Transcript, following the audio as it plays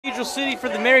Cathedral City for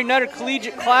the Mary Nutter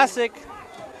Collegiate Classic.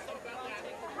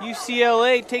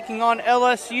 UCLA taking on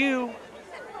LSU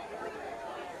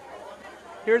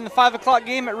here in the 5 o'clock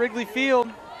game at Wrigley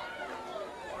Field.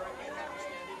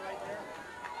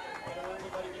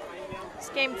 It's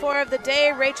game 4 of the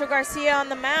day. Rachel Garcia on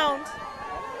the mound.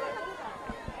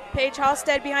 Paige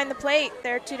Halstead behind the plate.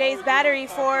 They're today's battery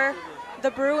for the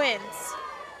Bruins.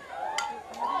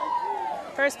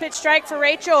 First pitch strike for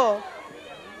Rachel.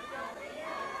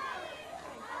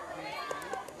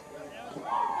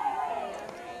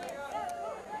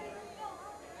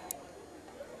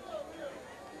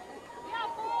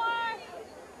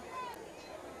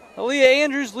 Aaliyah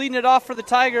Andrews leading it off for the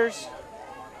Tigers.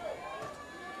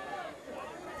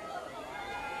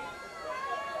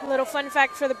 A little fun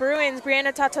fact for the Bruins,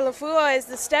 Brianna Tatalafua is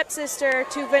the stepsister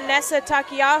to Vanessa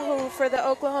Takiahu for the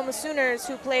Oklahoma Sooners,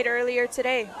 who played earlier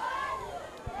today.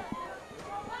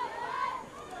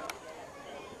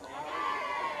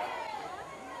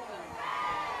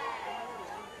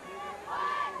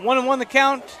 One and one the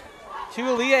count to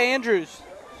Aaliyah Andrews.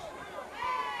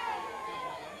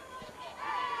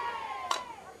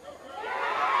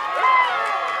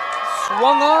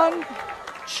 Swung on,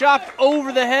 chopped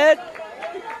over the head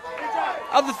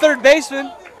of the third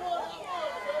baseman.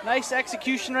 Nice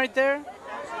execution right there.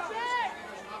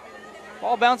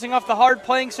 Ball bouncing off the hard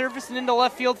playing surface and into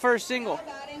left field for a single.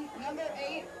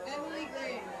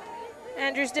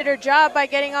 Andrews did her job by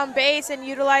getting on base and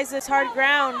utilized this hard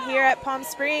ground. Here at Palm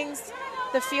Springs,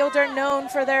 the fields are known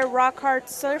for their rock hard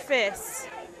surface.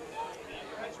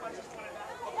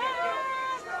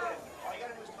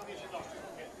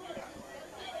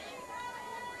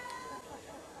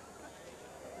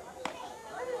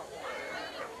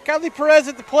 Kylie Perez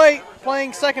at the plate,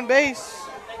 playing second base.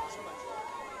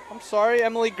 I'm sorry,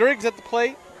 Emily Griggs at the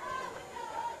plate.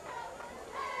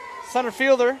 Center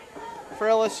fielder for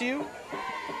LSU.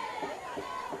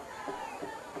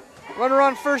 Runner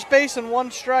on first base and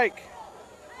one strike.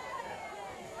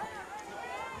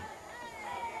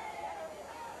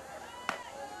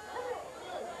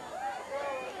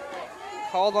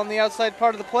 Called on the outside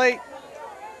part of the plate.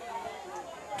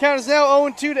 Count is now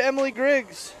 0-2 to Emily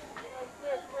Griggs.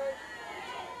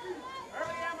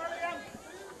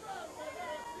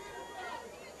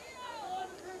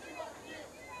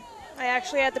 I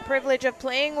actually had the privilege of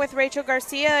playing with Rachel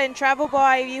Garcia in travel ball.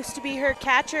 I used to be her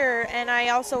catcher, and I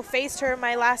also faced her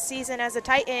my last season as a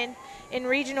Titan in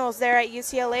regionals there at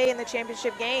UCLA in the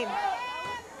championship game.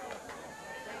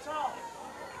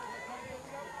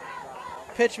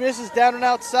 Pitch misses down and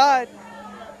outside.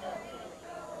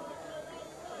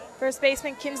 First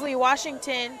baseman Kinsley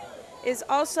Washington is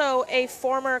also a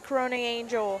former Corona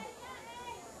Angel.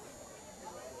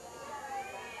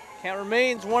 Count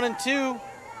remains 1-2.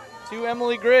 To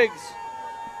Emily Griggs.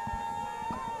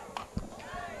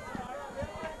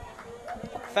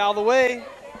 Fouled away.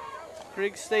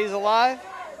 Griggs stays alive.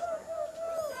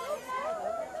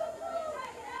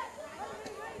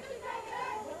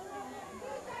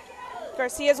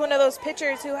 Garcia is one of those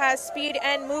pitchers who has speed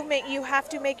and movement. You have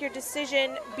to make your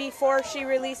decision before she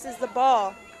releases the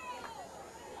ball.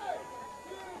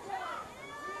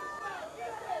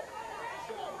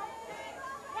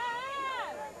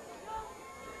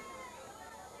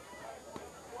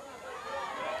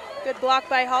 Good block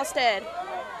by Halstead.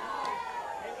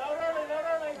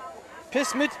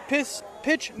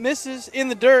 Pitch misses in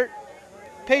the dirt.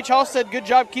 Paige Halstead, good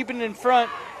job keeping it in front,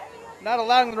 not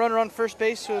allowing the runner on first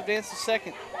base to advance to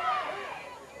second.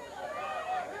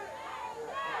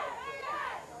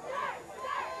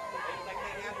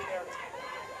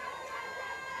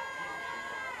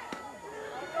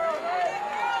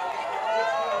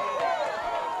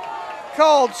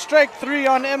 Called strike 3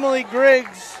 on Emily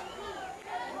Griggs.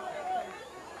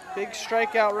 Big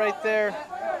strikeout right there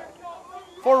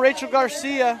for Rachel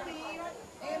Garcia.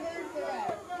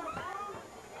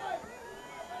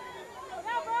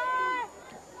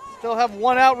 Still have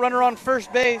one out, runner on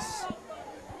first base.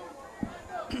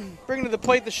 Bringing to the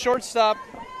plate the shortstop,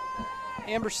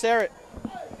 Amber Sarrett.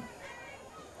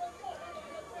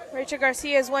 Rachel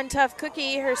Garcia is one tough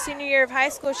cookie. Her senior year of high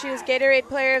school, she was Gatorade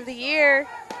Player of the Year.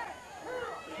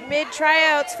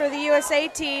 Mid-tryouts for the USA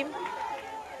team.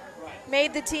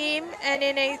 Made the team, and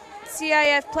in a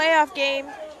CIF playoff game,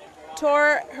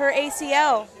 tore her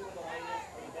ACL.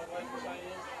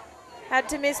 Had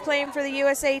to miss playing for the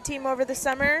USA team over the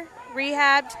summer,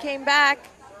 rehabbed, came back,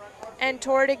 and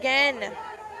tore it again.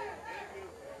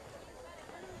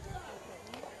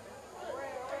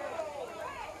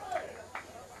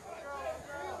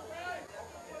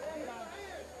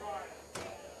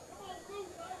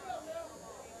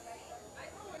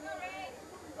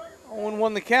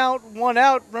 0-1 the count, 1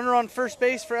 out, runner on first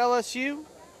base for LSU.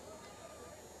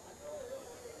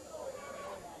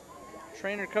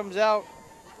 Trainer comes out.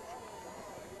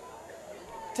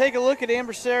 Take a look at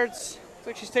Amber Serret's. Looks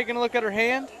like she's taking a look at her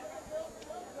hand.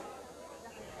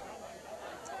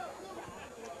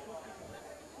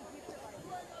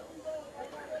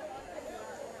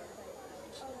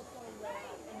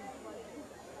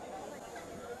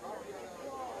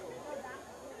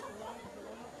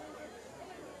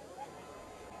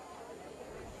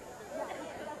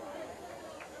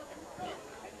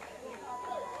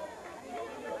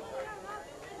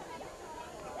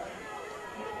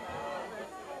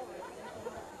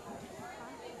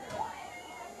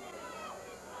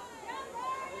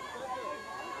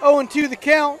 Oh, and 2 the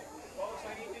count.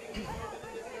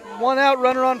 1 out,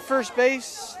 runner on first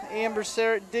base. Amber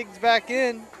Serret digs back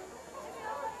in.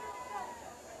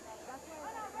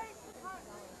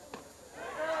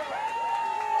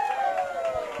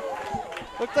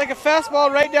 Looked like a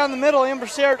fastball right down the middle. Amber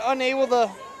Serret unable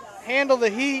to handle the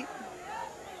heat.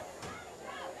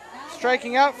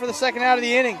 Striking out for the second out of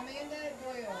the inning.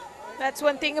 That's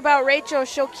one thing about Rachel.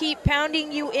 She'll keep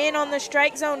pounding you in on the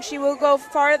strike zone. She will go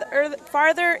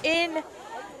farther in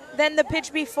than the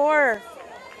pitch before,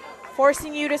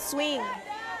 forcing you to swing.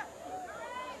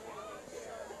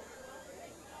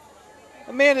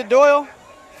 Amanda Doyle,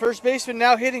 first baseman,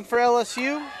 now hitting for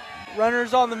LSU.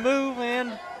 Runners on the move,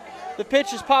 and the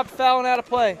pitch is popped foul and out of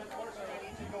play.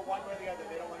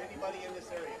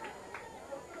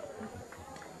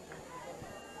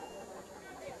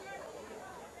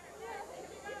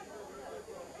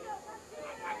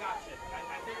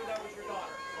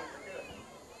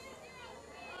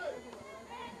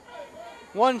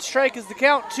 One strike is the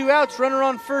count, 2 outs, runner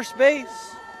on first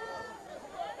base.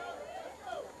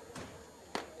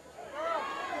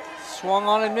 Swung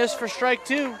on and missed for strike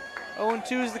 2.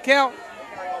 0-2 is the count.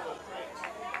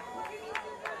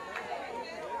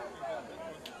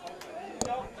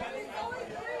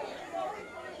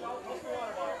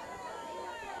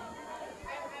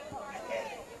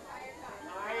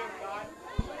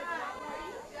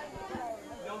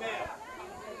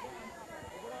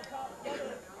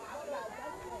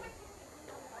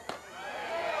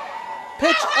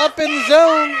 Pitch up in the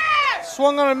zone.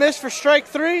 Swung on a miss for strike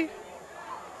 3.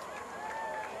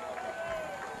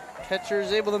 Catcher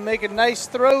is able to make a nice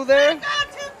throw there.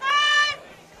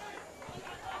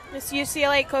 This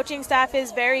UCLA coaching staff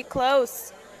is very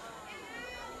close.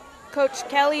 Coach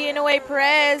Kelly Inouye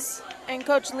Perez and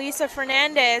Coach Lisa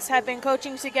Fernandez have been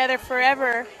coaching together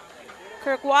forever.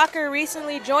 Kirk Walker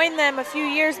recently joined them a few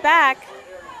years back,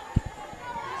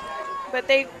 but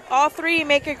they all three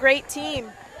make a great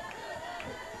team.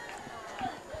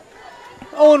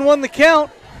 0-1 the count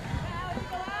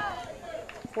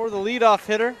for the leadoff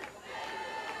hitter,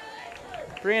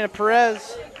 Brianna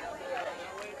Perez.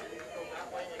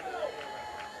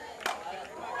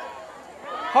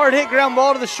 Hard hit ground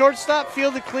ball to the shortstop,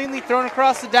 fielded cleanly, thrown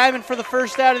across the diamond for the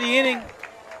first out of the inning.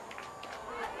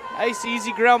 Nice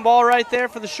easy ground ball right there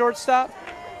for the shortstop.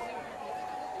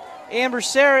 Amber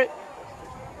Serret.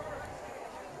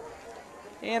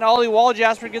 And Ollie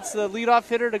Waljasper gets the leadoff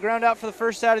hitter to ground out for the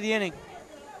first out of the inning.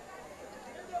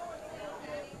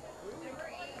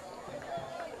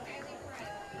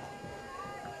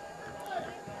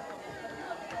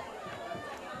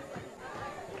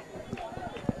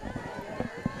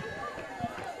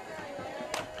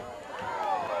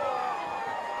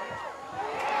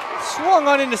 Swung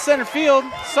on into center field.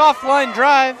 Soft line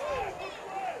drive.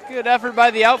 Good effort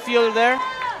by the outfielder there.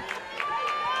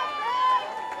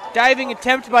 Diving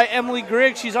attempt by Emily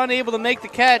Griggs. She's unable to make the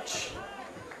catch.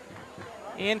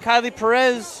 And Kylie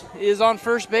Perez is on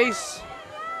first base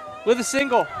with a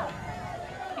single.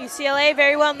 UCLA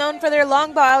very well known for their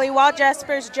long ball. Ollie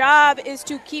Waljasper's job is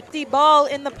to keep the ball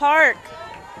in the park.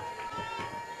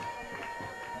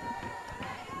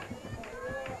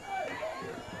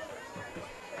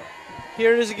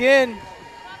 Here it is again,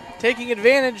 taking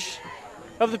advantage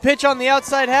of the pitch on the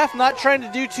outside half, not trying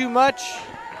to do too much.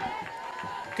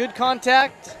 Good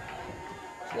contact,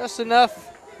 just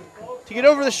enough to get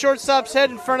over the shortstop's head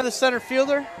in front of the center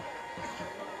fielder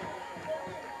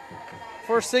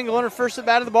for a single and her first at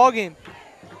bat of the ball game.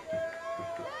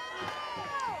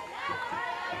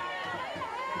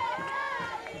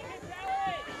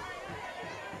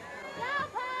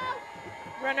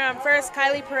 Runner on first,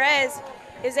 Kylie Perez,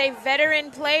 is a veteran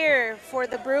player for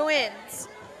the Bruins.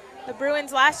 The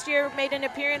Bruins last year made an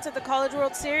appearance at the College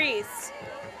World Series.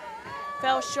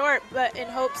 Fell short, but in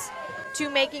hopes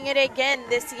to making it again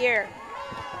this year.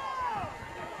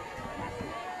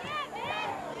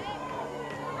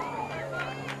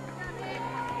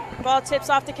 Ball tips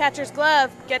off the catcher's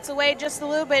glove, gets away just a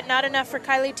little bit, not enough for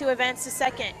Kylie to advance to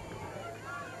second.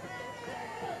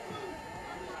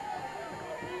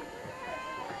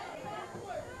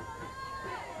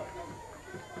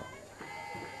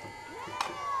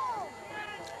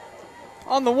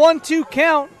 On the 1-2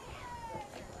 count,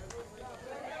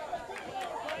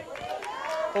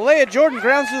 Alea Jordan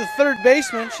grounds to the third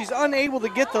baseman. She's unable to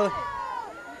get the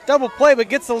double play, but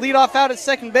gets the leadoff out at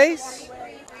second base.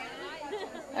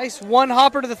 Nice one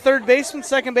hopper to the third baseman.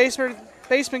 Second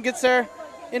baseman gets there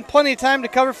in plenty of time to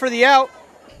cover for the out.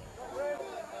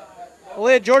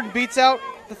 Alea Jordan beats out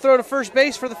the throw to first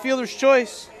base for the fielder's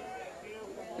choice.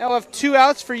 Now we'll have 2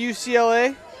 outs for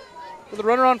UCLA with a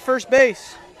runner on first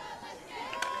base.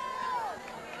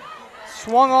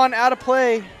 Swung on, out of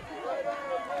play.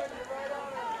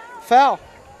 Foul.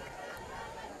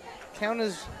 Count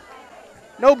is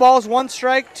no balls, 1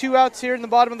 strike, 2 outs here in the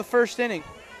bottom of the first inning.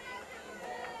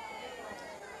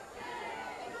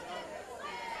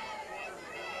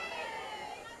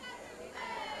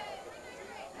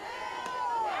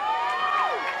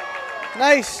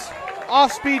 Nice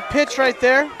off-speed pitch right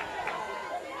there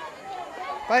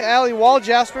by Allie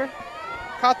Walljasper.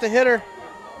 Caught the hitter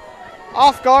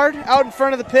off guard, out in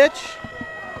front of the pitch.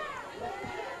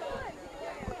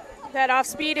 That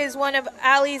off-speed is one of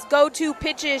Allie's go-to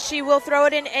pitches. She will throw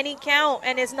it in any count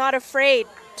and is not afraid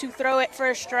to throw it for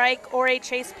a strike or a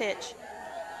chase pitch.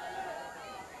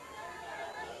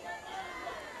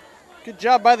 Good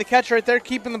job by the catcher right there,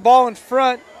 keeping the ball in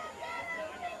front.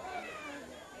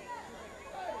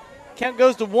 Count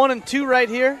goes to 1-2 right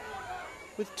here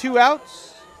with 2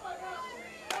 outs.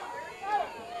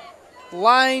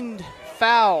 Lined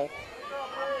foul.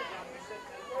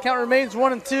 Count remains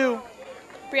 1-2.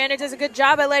 Brianna does a good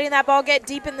job at letting that ball get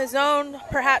deep in the zone.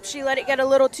 Perhaps she let it get a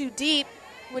little too deep,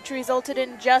 which resulted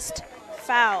in just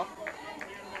foul.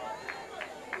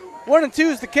 1-2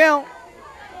 is the count.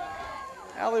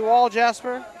 Allie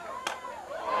Walljasper.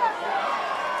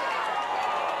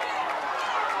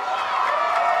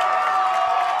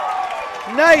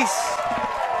 Nice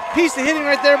piece of hitting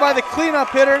right there by the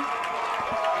cleanup hitter.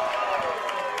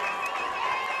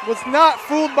 Was not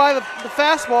fooled by the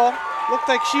fastball. Looked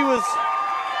like she was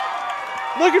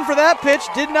looking for that pitch,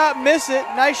 did not miss it.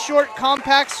 Nice short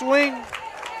compact swing.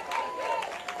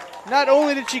 Not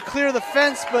only did she clear the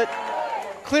fence, but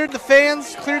cleared the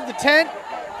fans, cleared the tent,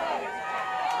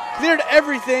 cleared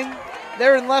everything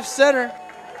there in left center.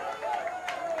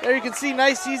 There you can see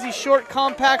nice, easy, short,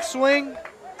 compact swing.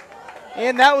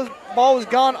 And that ball was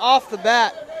gone off the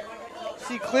bat.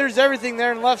 See, clears everything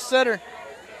there in left center.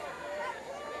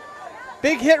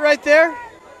 Big hit right there.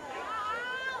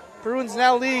 Bruins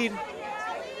now lead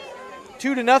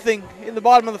 2-0 in the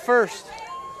bottom of the first.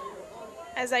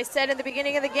 As I said in the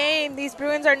beginning of the game, these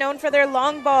Bruins are known for their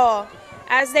long ball.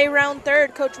 As they round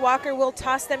third, Coach Walker will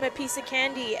toss them a piece of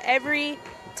candy. Every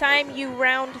time you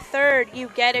round third, you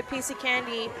get a piece of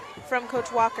candy from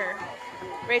Coach Walker.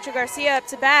 Rachel Garcia up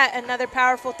to bat, another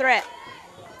powerful threat.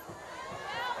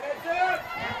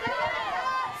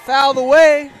 Fouled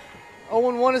away.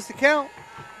 0-1 is the count.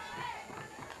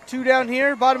 2 down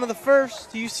here, bottom of the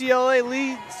first. UCLA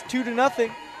leads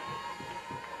 2-0.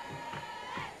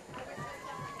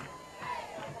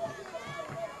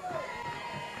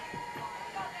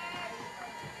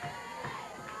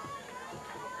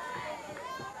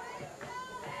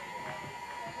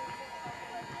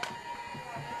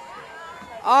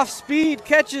 Off speed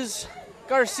catches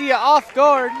Garcia off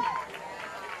guard.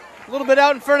 A little bit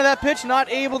out in front of that pitch, not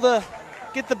able to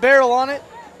get the barrel on it.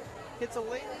 Hits a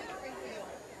late.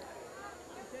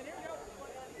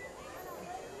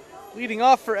 Leading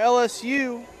off for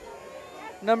LSU,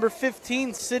 number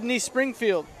 15, Sydney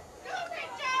Springfield.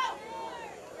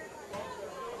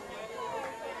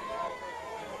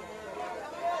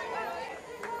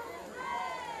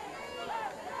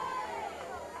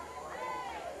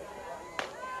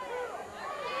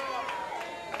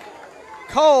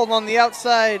 Called on the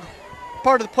outside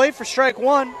part of the plate for strike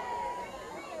 1.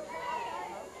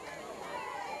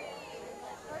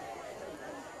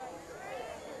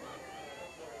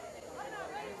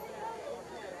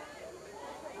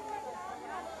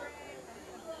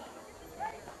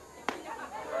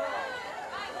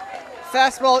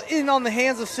 Fastball in on the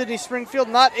hands of Sydney Springfield,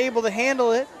 not able to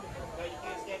handle it.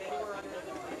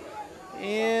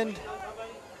 And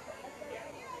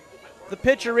the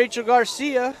pitcher, Rachel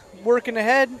Garcia, working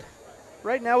ahead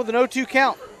right now with an 0-2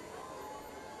 count.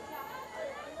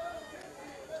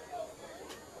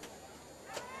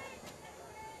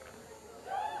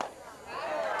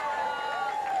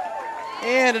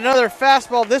 And another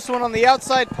fastball, this one on the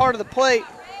outside part of the plate.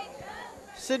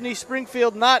 Sydney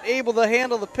Springfield not able to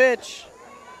handle the pitch.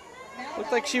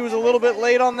 Looked like she was a little bit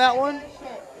late on that one.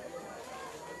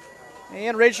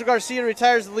 And Rachel Garcia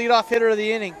retires the leadoff hitter of the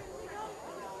inning.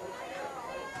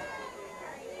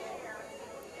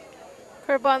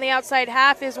 Curveball on the outside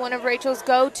half is one of Rachel's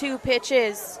go-to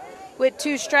pitches. With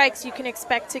 2 strikes, you can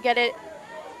expect to get it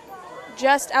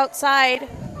just outside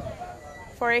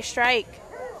for a strike.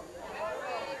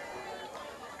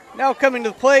 Now coming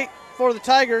to the plate for the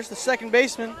Tigers, the second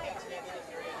baseman,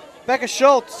 Becca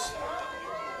Schultz.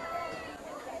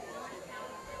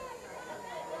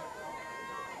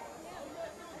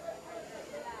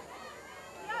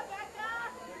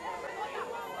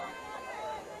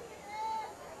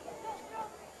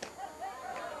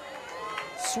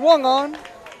 Swung on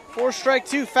for strike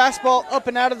 2, fastball up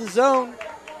and out of the zone.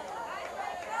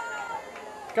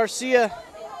 Garcia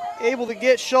able to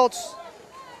get Schultz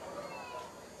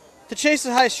to chase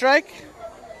a high strike.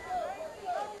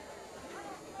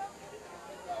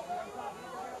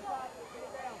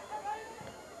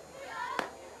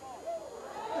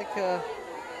 Like a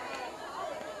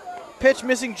pitch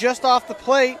missing just off the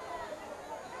plate.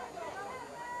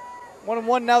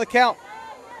 1-1 now the count.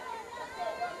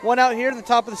 1 out here in the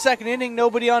top of the second inning,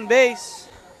 nobody on base.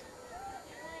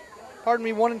 Pardon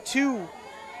me, 1-2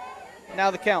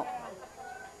 now the count.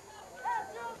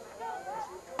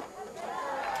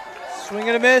 Swing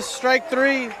and a miss, strike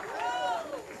 3.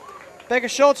 Becca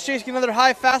Schultz chasing another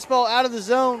high fastball out of the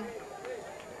zone.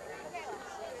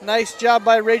 Nice job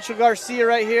by Rachel Garcia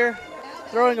right here,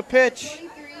 throwing a pitch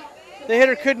the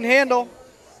hitter couldn't handle.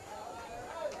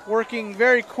 Working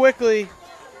very quickly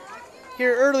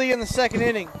here early in the second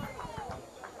inning.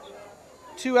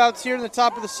 2 outs here in the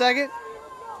top of the second.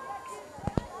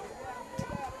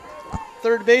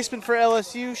 Third baseman for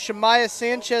LSU, Shamaya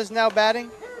Sanchez now batting.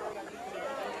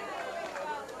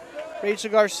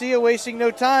 Rachel Garcia wasting no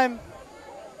time.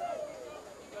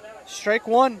 Strike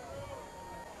 1.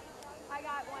 I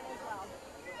got one as well.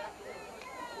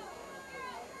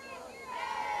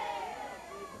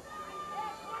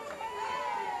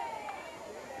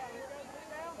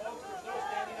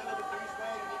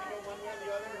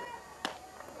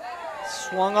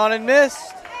 Swung on and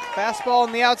missed. Fastball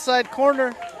in the outside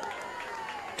corner.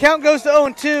 Count goes to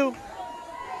 0-2.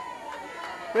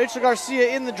 Rachel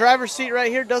Garcia in the driver's seat right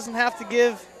here. Doesn't have to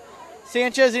give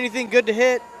Sanchez anything good to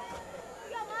hit.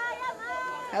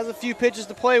 Has a few pitches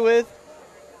to play with.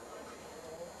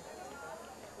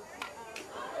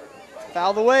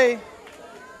 Fouled away.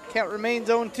 Count remains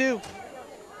 0-2.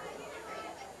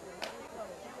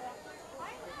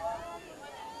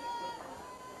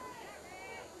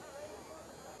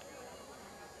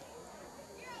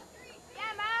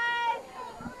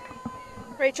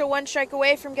 Rachel 1 strike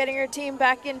away from getting her team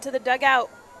back into the dugout.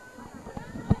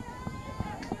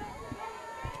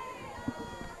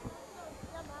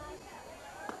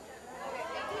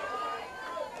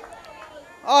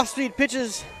 Off-speed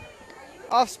pitches.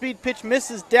 Off-speed pitch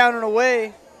misses down and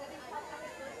away.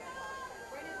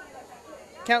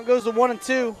 Count goes to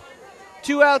 1-2.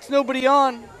 2 outs, nobody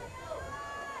on.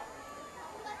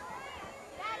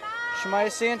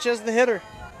 Shamaya Sanchez, the hitter.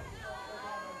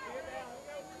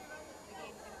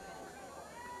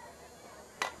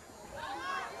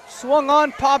 Swung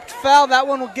on, popped foul. That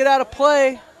one will get out of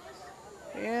play.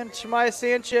 And Shamaya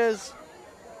Sanchez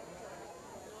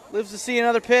lives to see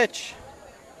another pitch.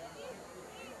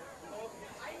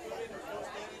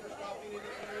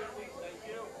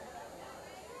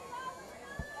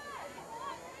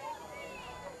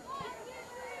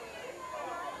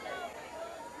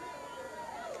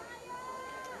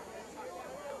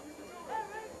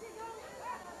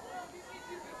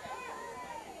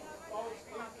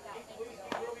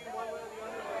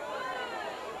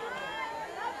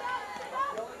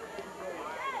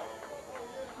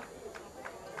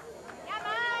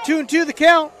 Two and two the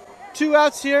count. 2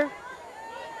 outs here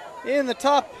in the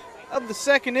top of the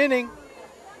second inning.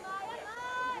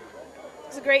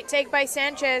 It's a great take by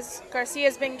Sanchez.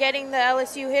 Garcia's been getting the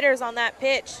LSU hitters on that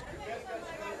pitch.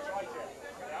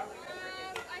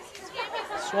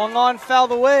 Swung on,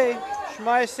 fouled away.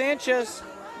 Shamaya Sanchez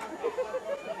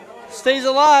stays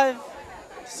alive.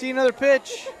 See another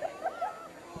pitch.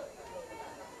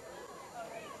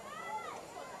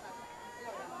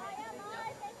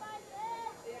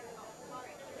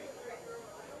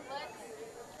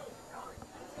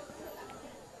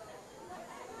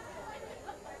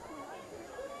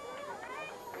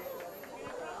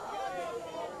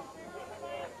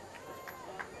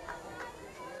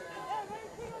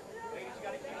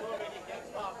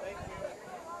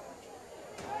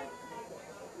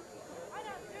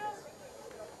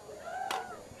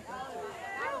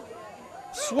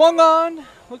 Swung on.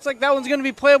 Looks like that one's going to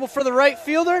be playable for the right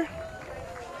fielder.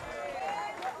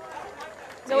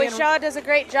 Zoe Shaw does a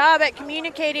great job at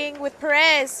communicating with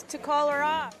Perez to call her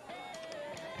off.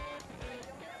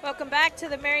 Welcome back to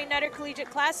the Mary Nutter Collegiate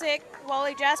Classic.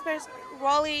 Allie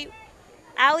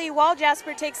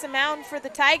Waljasper takes the mound for the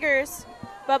Tigers.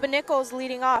 Bubba Nichols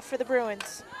leading off for the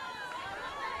Bruins.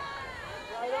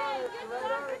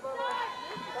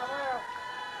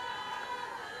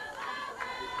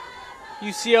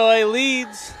 UCLA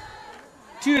leads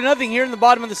 2-0 here in the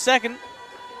bottom of the second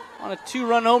on a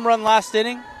 2-run home run last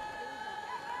inning.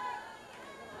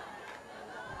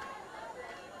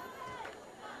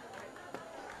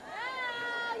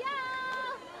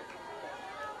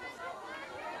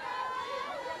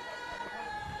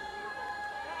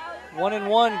 One and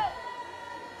one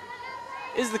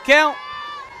is the count.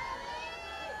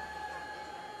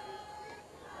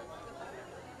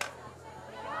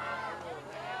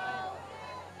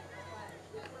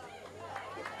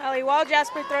 Allie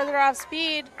Waljasper throws her off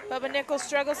speed. Bubba Nichols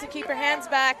struggles to keep her hands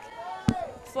back.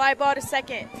 Fly ball to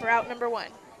second for out number one.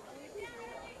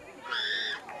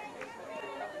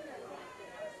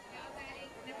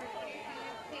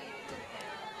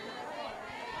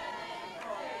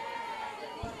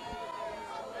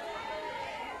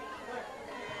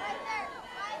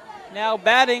 Now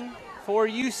batting for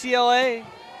UCLA,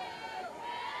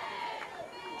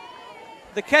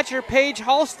 the catcher, Paige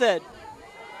Halstead.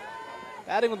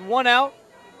 Batting with 1 out.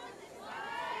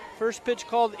 First pitch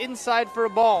called inside for a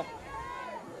ball.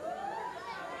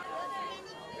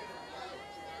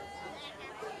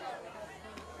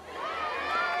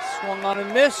 Swung on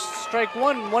and missed. Strike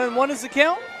one. 1-1 is the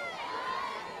count.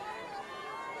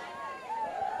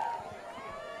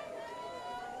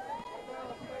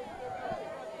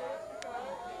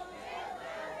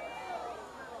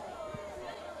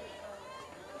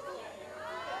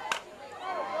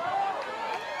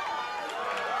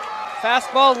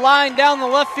 Fastball line down the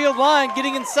left field line,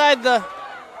 getting inside the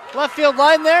left field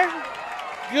line there.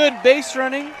 Good base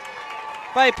running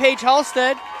by Paige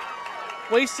Halstead,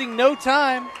 wasting no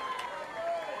time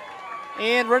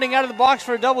and running out of the box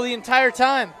for a double the entire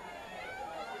time.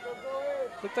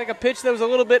 Looked like a pitch that was a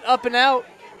little bit up and out.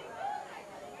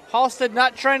 Halstead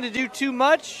not trying to do too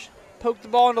much, poked the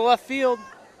ball into left field.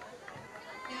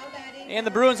 And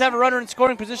the Bruins have a runner in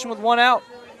scoring position with 1 out.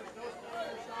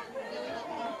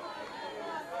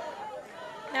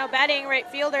 Now batting right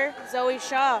fielder, Zoe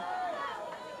Shaw.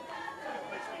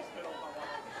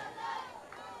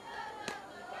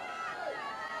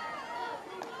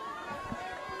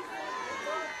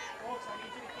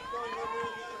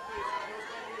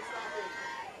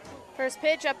 First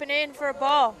pitch up and in for a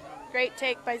ball. Great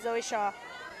take by Zoe Shaw.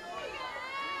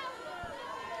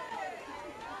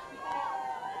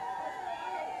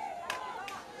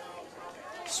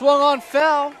 Swung on,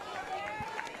 foul.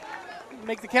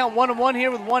 Make the count 1-1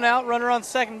 here with 1 out. Runner on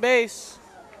second base.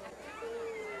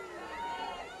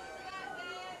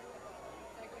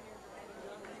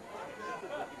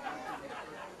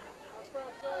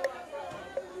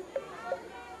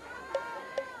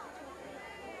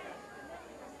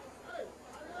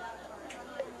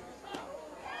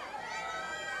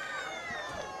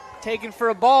 Taken for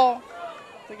a ball.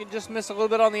 I think it just missed a little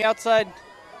bit on the outside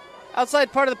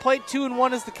part of the plate.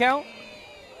 2-1 is the count.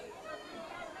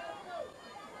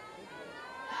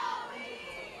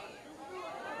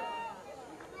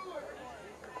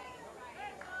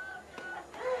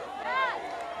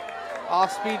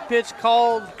 Off-speed pitch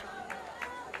called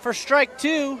for strike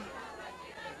 2.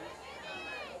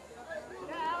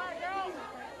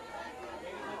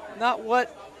 Not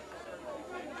what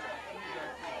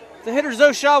the hitter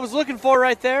Zoe Shaw was looking for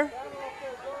right there.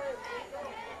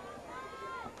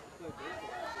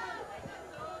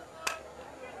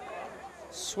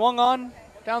 Swung on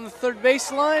down the third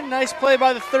baseline. Nice play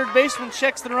by the third baseman.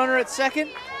 Checks the runner at second.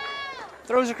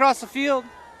 Throws across the field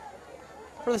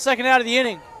for the second out of the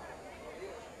inning.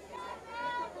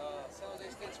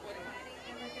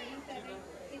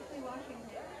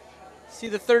 See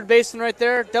the third baseman right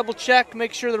there. Double check,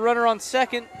 make sure the runner on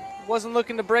second wasn't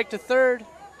looking to break to third.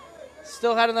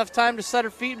 Still had enough time to set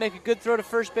her feet, make a good throw to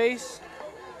first base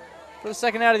for the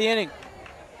second out of the inning.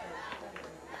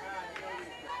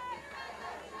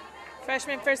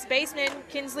 Freshman first baseman,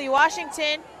 Kinsley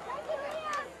Washington.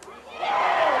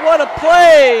 What a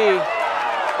play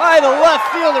by the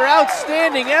left fielder.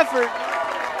 Outstanding effort.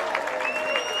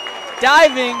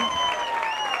 Diving.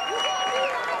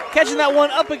 Catching that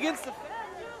one up against the...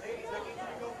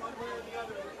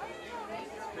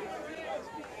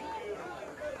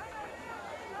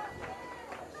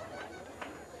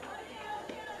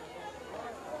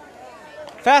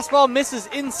 Fastball misses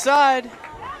inside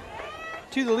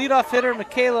to the leadoff hitter,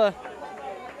 Michaela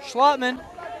Schlottman.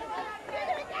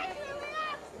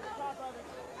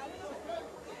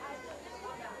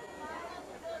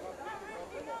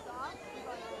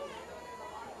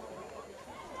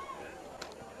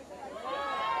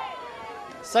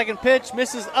 Second pitch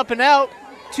misses up and out.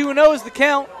 2-0 is the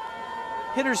count.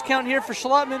 Hitter's count here for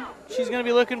Schlottman. She's going to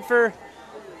be looking for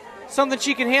something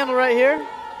she can handle right here.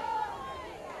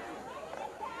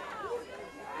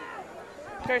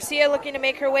 Garcia looking to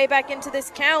make her way back into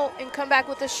this count and come back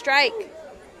with a strike.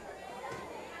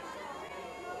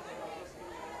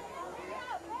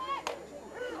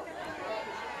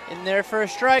 In there for a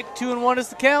strike. 2-1 is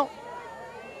the count.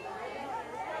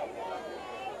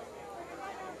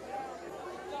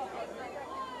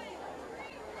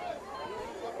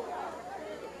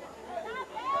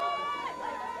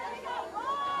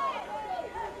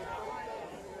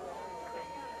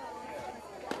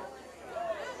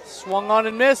 Swung on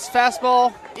and missed.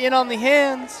 Fastball in on the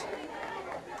hands.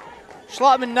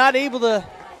 Schlottman not able to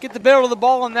get the barrel of the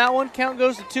ball on that one. Count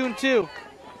goes to 2-2.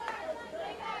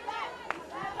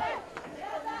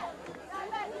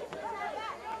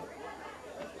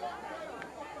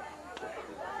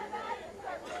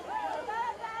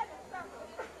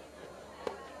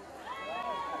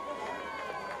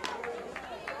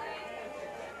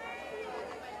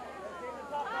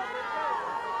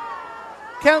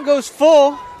 Count goes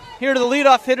full. Here to the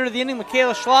leadoff hitter of the inning,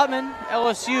 Michaela Schlottman.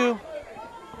 LSU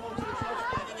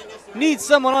needs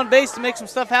someone on base to make some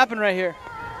stuff happen right here.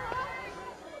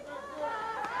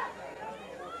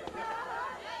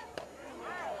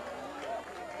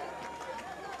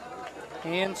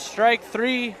 And strike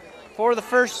 3 for the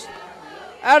first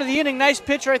out of the inning. Nice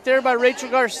pitch right there by Rachel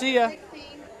Garcia. It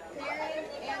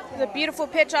was a beautiful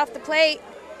pitch off the plate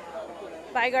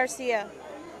by Garcia.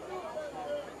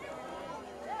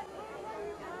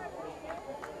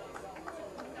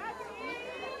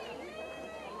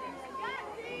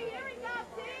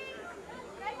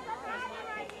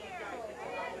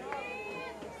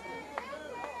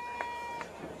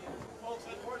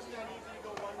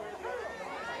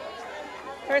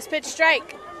 First pitch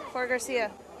strike for Garcia.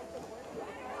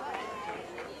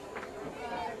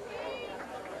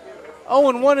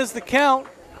 0-1 is the count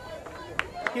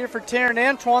here for Taryn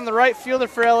Antoine, the right fielder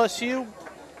for LSU.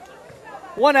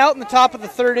 One out in the top of the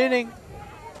third inning.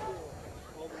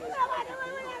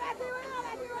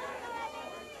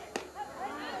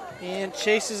 And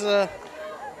chases a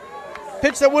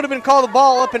pitch that would have been called a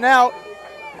ball up and out.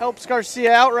 Helps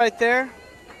Garcia out right there.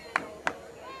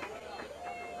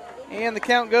 And the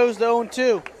count goes to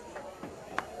 0-2.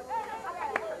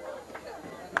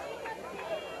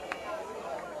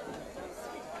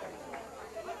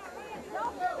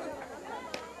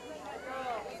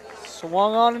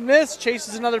 Swung on and missed.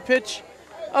 Chases another pitch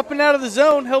up and out of the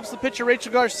zone. Helps the pitcher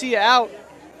Rachel Garcia out.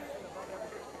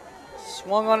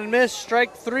 Swung on and missed.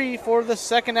 Strike 3 for the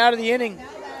second out of the inning.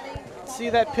 See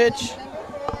that pitch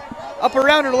up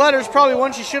around her letters. Probably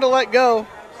one she should have let go.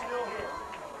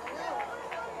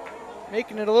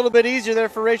 Making it a little bit easier there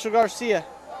for Rachel Garcia.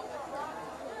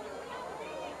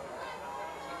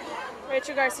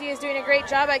 Rachel Garcia is doing a great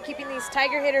job at keeping these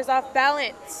Tiger hitters off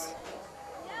balance.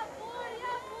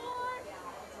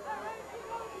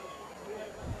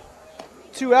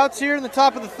 Two outs here in the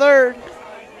top of the third.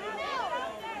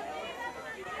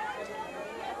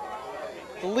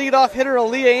 The leadoff hitter,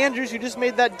 Aaliyah Andrews, who just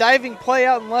made that diving play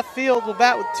out in left field, will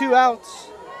bat with 2 outs.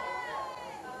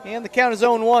 And the count is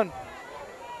 0-1.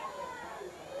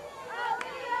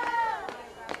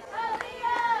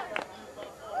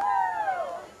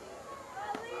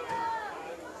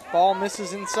 Ball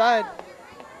misses inside.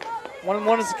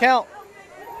 1-1 is the count.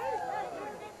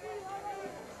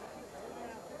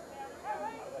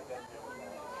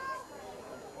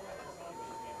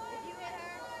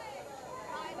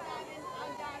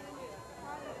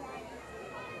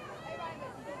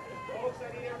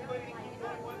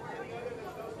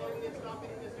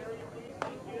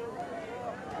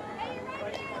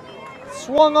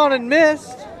 Swung on and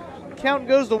missed. Count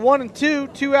goes to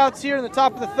 1-2. 2 outs here in the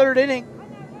top of the third inning.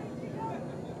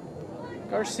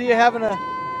 Garcia having a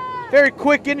very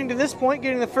quick inning to this point,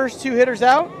 getting the first 2 hitters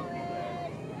out.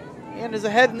 And is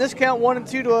ahead in this count 1-2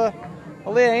 to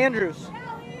Aaliyah Andrews.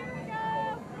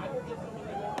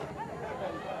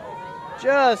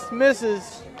 Just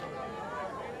misses.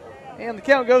 And the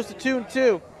count goes to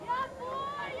 2-2.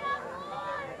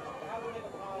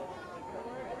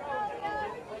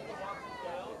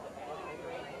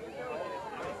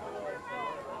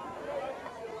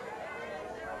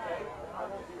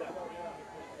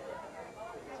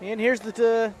 And here's the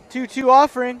 2-2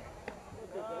 offering.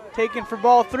 Taken for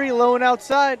ball 3, low and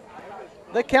outside.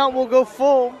 The count will go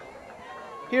full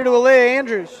here to Alea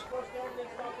Andrews.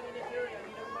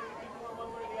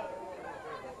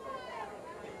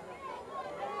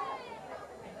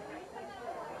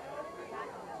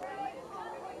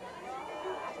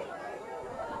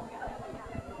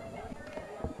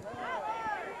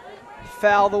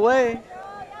 Fouled away.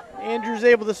 Andrews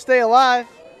able to stay alive.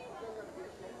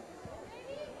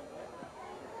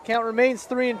 Count remains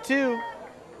 3-2.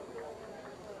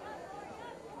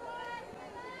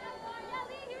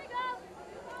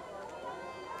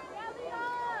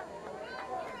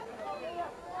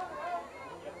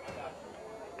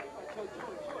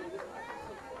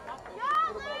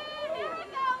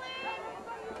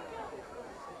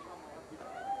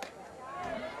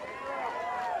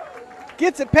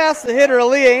 Gets it past the hitter,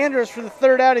 Aaliyah Andrews, for the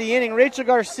third out of the inning. Rachel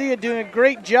Garcia doing a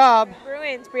great job.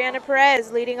 Bruins, Brianna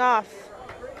Perez leading off.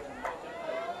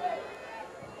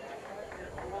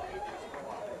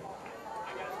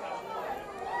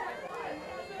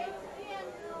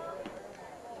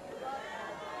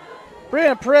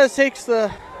 Brianna Perez takes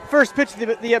the first pitch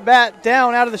of the at-bat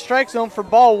down out of the strike zone for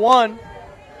ball 1.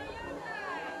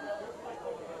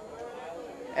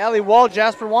 Allie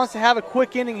Walljasper wants to have a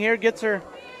quick inning here, gets her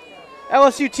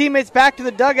LSU teammates back to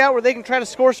the dugout where they can try to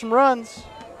score some runs.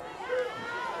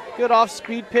 Good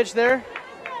off-speed pitch there.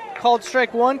 Called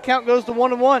strike 1. Count goes to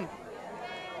 1-1.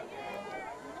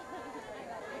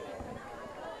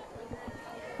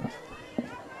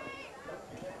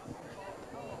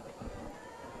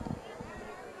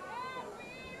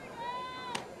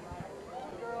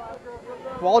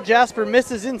 Walljasper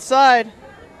misses inside.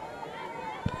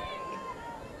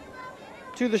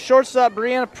 To the shortstop,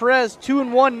 Brianna Perez.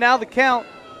 2-1 now the count.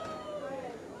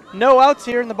 No outs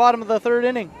here in the bottom of the third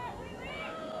inning.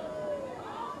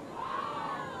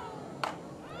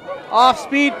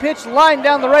 Off-speed pitch, line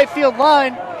down the right field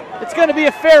line. It's going to be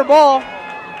a fair ball.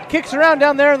 Kicks around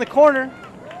down there in the corner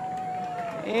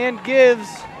and gives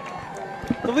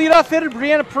the leadoff hitter,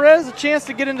 Brianna Perez, a chance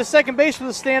to get into second base with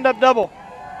a stand-up double.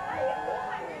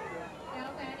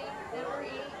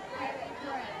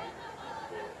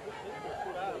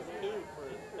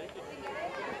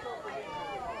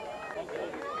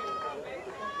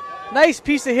 Nice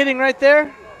piece of hitting right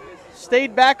there.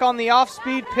 Stayed back on the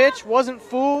off-speed pitch, wasn't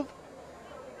fooled.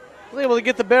 Was able to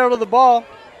get the barrel of the ball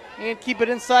and keep it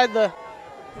inside the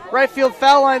right field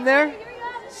foul line there.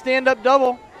 Stand-up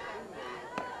double.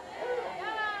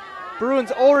 Bruins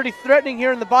already threatening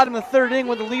here in the bottom of the third inning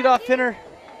with the leadoff hitter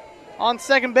on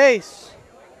second base.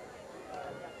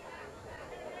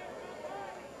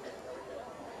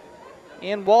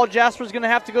 And Walljasper's going to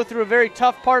have to go through a very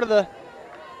tough part of the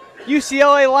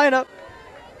UCLA lineup.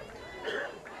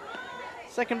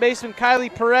 Second baseman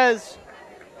Kylie Perez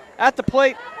at the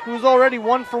plate, who's already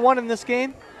 1 for 1 in this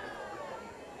game.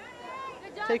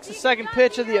 Takes the second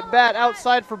pitch of the at-bat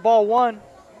outside for ball 1.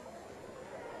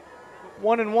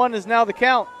 1-1 is now the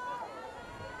count.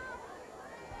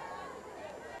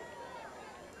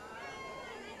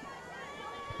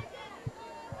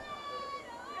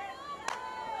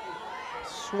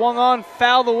 Swung on,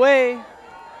 fouled away.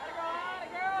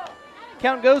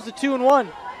 Count goes to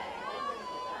 2-1.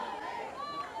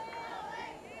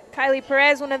 Kylie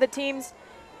Perez, one of the team's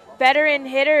veteran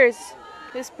hitters.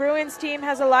 This Bruins team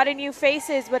has a lot of new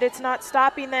faces, but it's not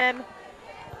stopping them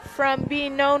from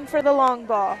being known for the long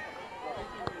ball.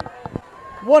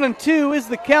 1-2 is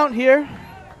the count here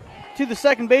to the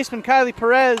second baseman, Kylie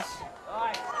Perez.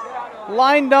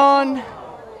 Lined on,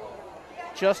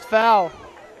 just foul.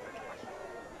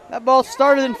 That ball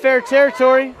started in fair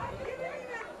territory.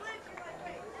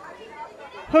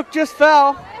 Hook just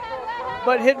foul,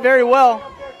 but hit very well.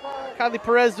 Kylie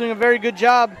Perez doing a very good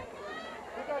job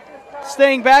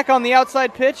staying back on the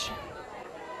outside pitch,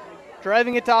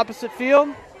 driving it to opposite field.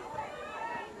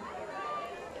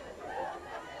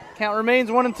 Count remains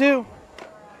 1-2.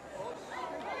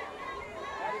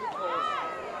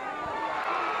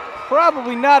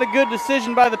 Probably not a good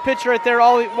decision by the pitcher right there,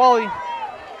 Ollie Walljasper.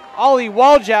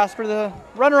 The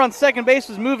runner on second base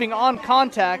was moving on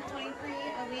contact.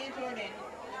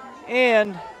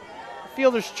 And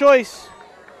fielder's choice.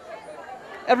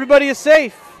 Everybody is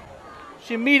safe.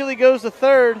 She immediately goes to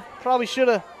third. Probably should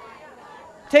have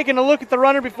taken a look at the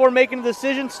runner before making a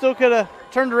decision. Still could have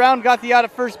turned around, got the out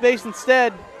at first base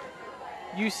instead.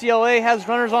 UCLA has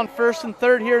runners on first and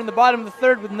third here in the bottom of the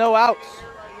third with no outs.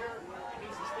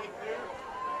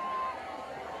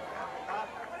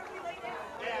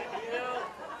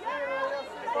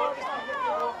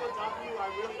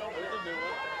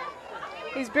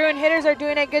 These Bruin hitters are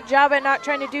doing a good job at not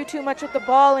trying to do too much with the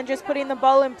ball and just putting the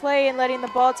ball in play and letting the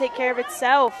ball take care of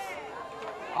itself.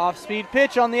 Off-speed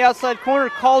pitch on the outside corner,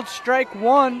 called strike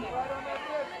one.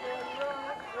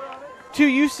 To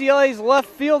UCLA's left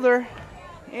fielder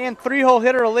and three-hole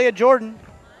hitter, Aaliyah Jordan,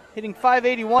 hitting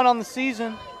 .581 on the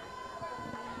season.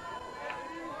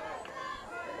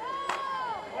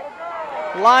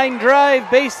 Line drive,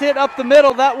 base hit up the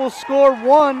middle. That will score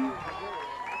one.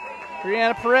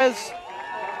 Brianna Perez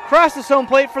crosses home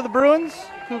plate for the Bruins,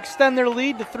 who extend their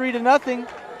lead to 3-0.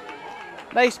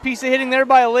 Nice piece of hitting there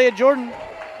by Aaliyah Jordan.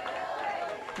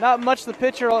 Not much the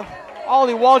pitcher,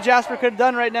 Ollie Waljasper, could have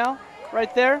done right now.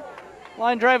 Right there.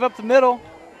 Line drive up the middle.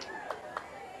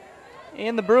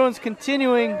 And the Bruins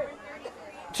continuing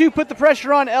to put the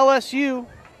pressure on LSU.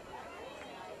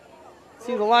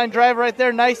 See the line drive right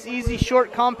there. Nice, easy,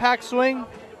 short, compact swing.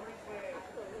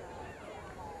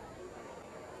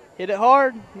 Hit it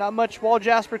hard. Not much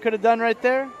Waljasper could have done right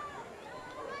there.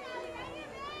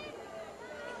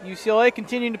 UCLA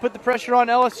continuing to put the pressure on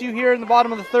LSU here in the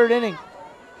bottom of the third inning.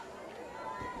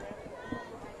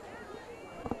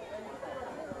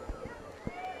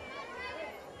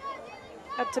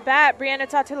 Up to bat, Brianna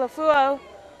Tatalafua,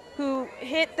 who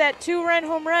hit that 2-run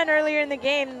home run earlier in the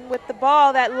game with the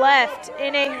ball that left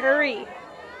in a hurry.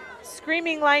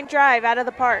 Screaming line drive out of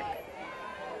the park.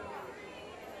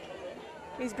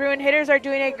 These Bruin hitters are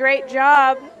doing a great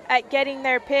job at getting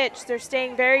their pitch. They're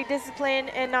staying very disciplined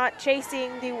and not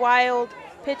chasing the wild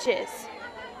pitches.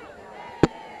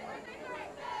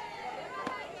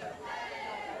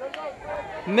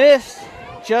 Missed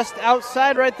just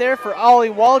outside right there for Ollie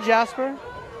Waljasper.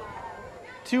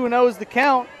 2-0 is the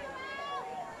count.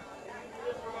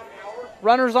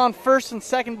 Runners on first and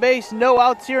second base. No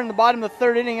outs here in the bottom of the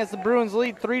third inning as the Bruins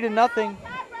lead 3-0.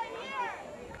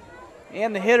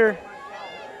 And the hitter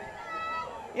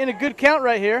in a good count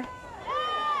right here.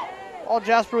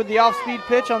 Waljasper with the off-speed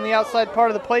pitch on the outside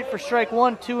part of the plate for strike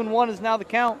one. 2-1 is now the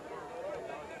count.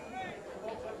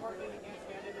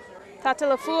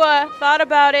 Tatalafua thought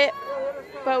about it,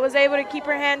 but was able to keep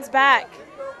her hands back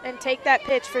and take that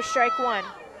pitch for strike one.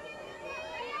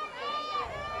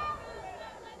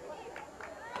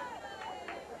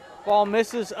 Ball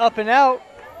misses up and out.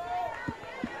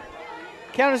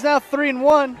 Count is now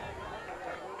 3-1.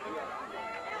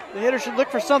 The hitter should look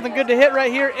for something good to hit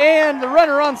right here, and the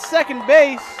runner on second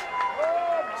base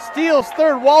steals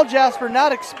third. Waljasper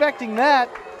not expecting that.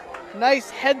 Nice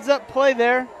heads-up play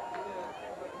there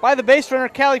by the base runner,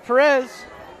 Callie Perez.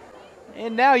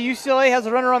 And now UCLA has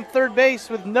a runner on third base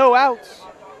with no outs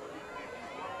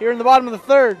here in the bottom of the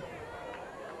third.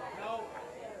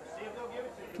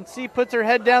 You can see puts her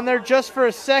head down there just for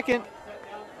a second.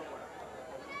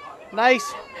 Nice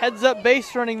heads-up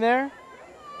base running there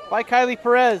by Kylie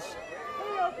Perez.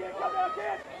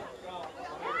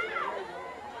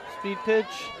 Speed pitch.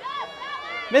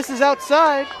 Misses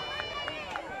outside.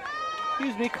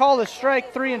 Excuse me, called a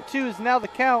strike. 3-2 is now the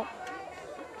count.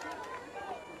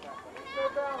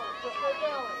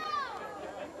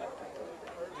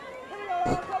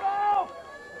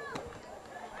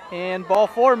 And ball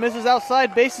four misses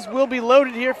outside. Bases will be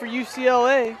loaded here for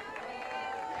UCLA.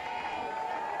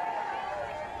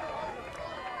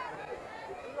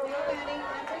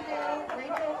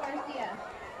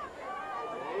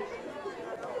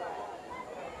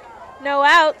 No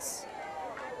outs.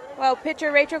 While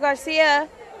pitcher Rachel Garcia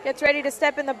gets ready to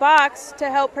step in the box to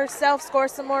help herself score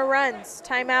some more runs.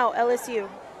 Timeout, LSU.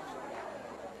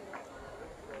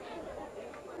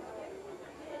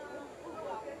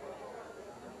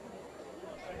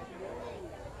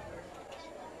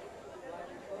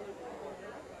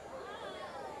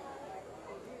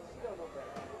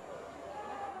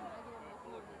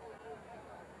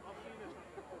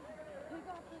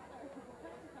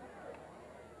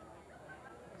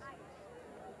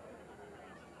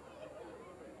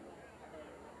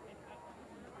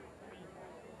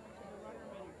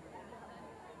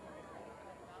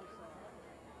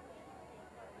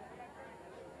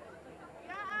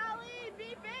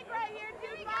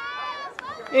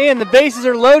 And the bases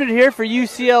are loaded here for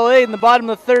UCLA in the bottom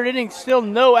of the third inning. Still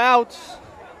no outs.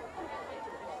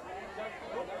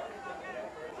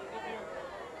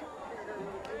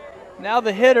 Now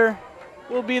the hitter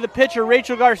will be the pitcher,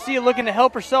 Rachel Garcia, looking to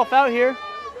help herself out here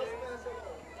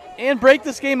and break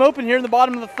this game open here in the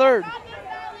bottom of the third.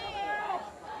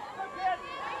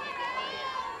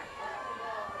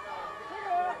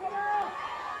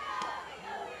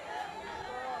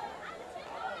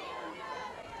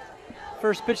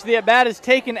 First pitch of the at-bat is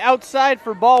taken outside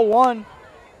for ball one.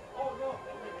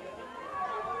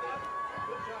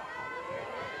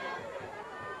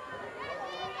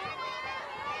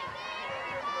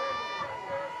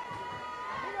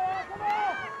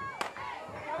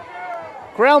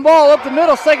 Ground ball up the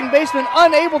middle. Second baseman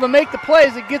unable to make the play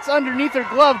as it gets underneath her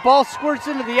glove. Ball squirts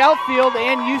into the outfield,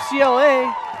 and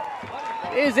UCLA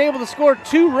is able to score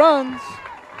 2 runs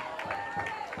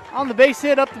on the base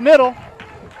hit up the middle.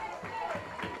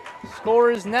 Score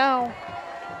is now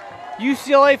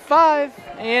UCLA 5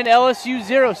 and LSU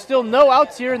 0. Still no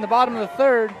outs here in the bottom of the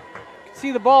third. You can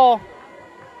see the ball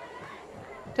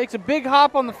takes a big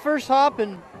hop on the first hop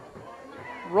and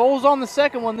rolls on the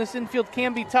second one. This infield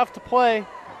can be tough to play.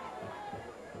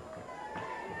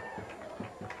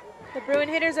 The Bruin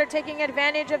hitters are taking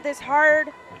advantage of this hard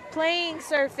playing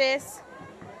surface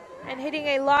and hitting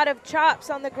a lot of chops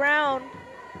on the ground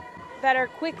that are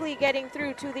quickly getting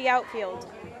through to the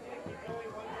outfield.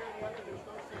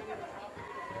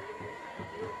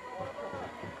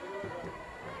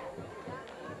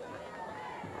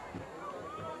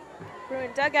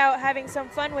 Bruin dugout having some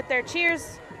fun with their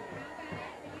cheers.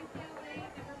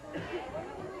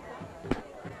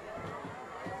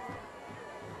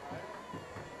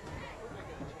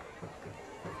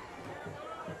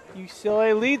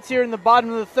 UCLA leads here in the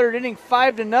bottom of the third inning,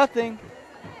 5-0.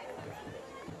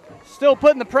 Still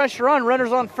putting the pressure on.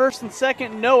 Runners on first and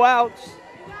second, no outs.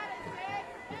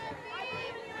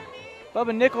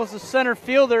 Bubba Nichols, the center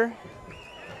fielder,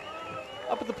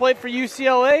 up at the plate for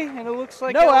UCLA, and it looks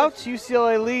like no outs.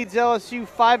 UCLA leads LSU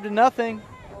 5-0.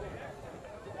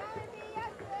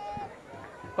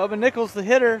 Bubba Nichols, the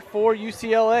hitter for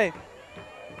UCLA.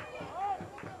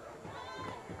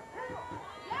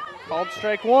 Called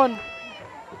strike 1.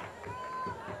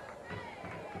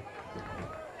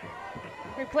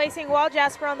 Replacing Wall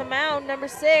Jasper on the mound, number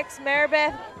 6,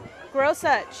 Maribeth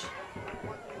Grossuch.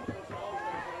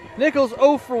 Nichols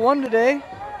 0 for 1 today.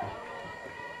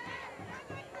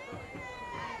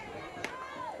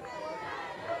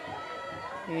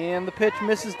 And the pitch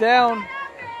misses down.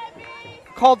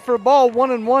 Called for a ball,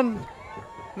 1-1.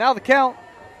 Now the count.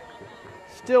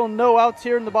 Still no outs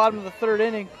here in the bottom of the third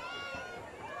inning.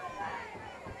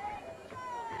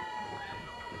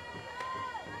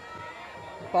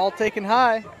 Ball taken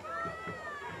high.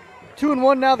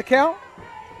 2-1 now the count.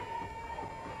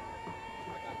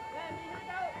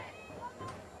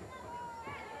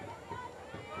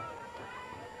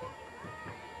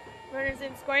 Runners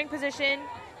in scoring position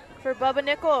for Bubba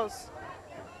Nichols.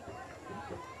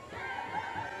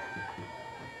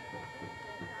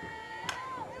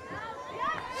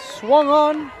 Swung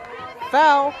on,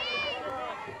 foul.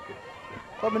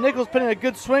 Bubba Nichols putting a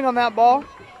good swing on that ball.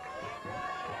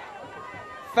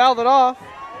 Fouled it off,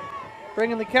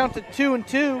 bringing the count to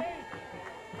 2-2.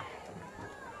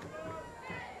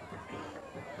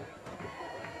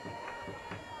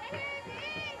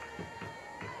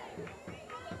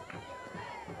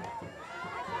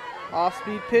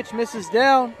 Off-speed pitch misses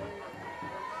down.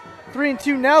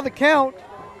 3-2 now the count.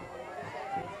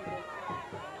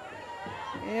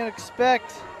 And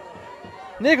expect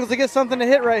Nichols to get something to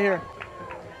hit right here.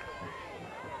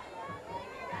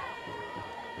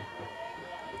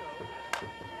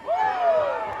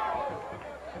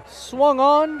 Swung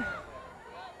on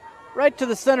right to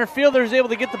the center fielder, is able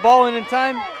to get the ball in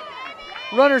time.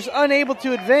 Runners unable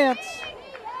to advance.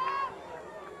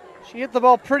 She hit the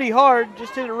ball pretty hard,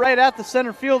 just hit it right at the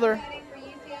center fielder,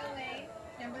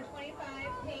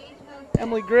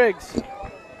 Emily Griggs.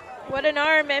 What an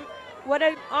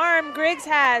arm Griggs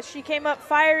has. She came up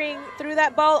firing, threw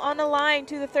that ball on the line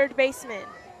to the third baseman.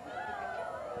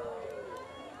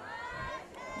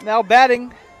 Now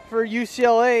batting for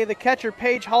UCLA, the catcher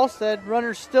Paige Halstead.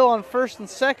 Runners still on first and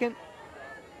second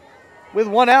with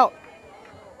 1 out.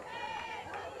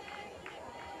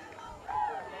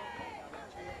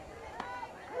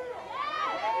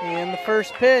 And the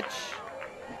first pitch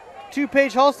to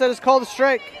Paige Halstead is called a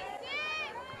strike.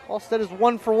 Halstead is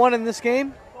 1 for 1 in this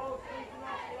game.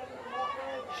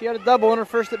 She had a double in her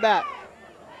first at bat.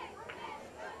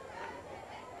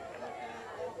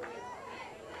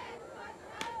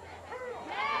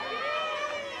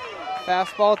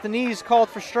 Fastball at the knees called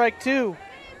for strike 2.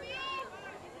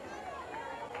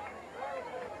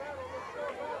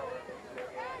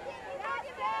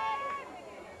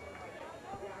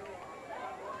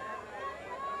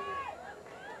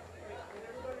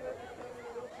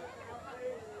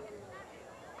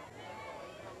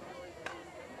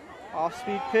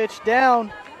 Off-speed pitch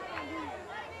down.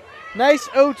 Nice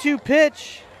 0-2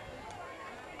 pitch.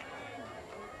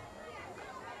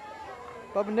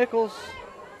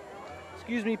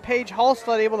 Paige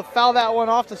Halstead able to foul that one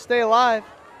off to stay alive.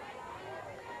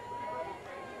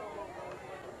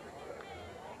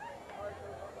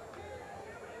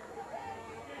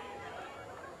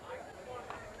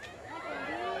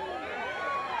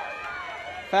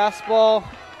 Fastball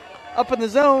up in the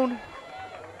zone.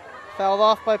 Fouled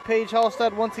off by Paige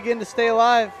Hallstad once again to stay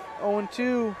alive.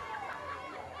 0-2.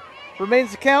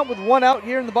 Remains the count with 1 out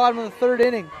here in the bottom of the 3rd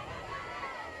inning.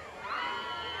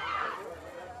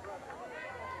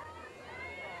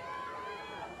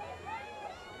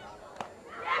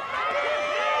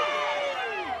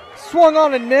 Swung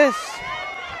on and missed.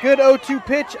 Good 0-2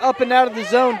 pitch up and out of the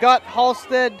zone. Got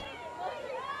Hallstead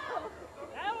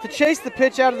to chase the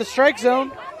pitch out of the strike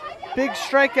zone. Big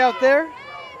strikeout there.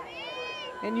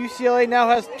 And UCLA now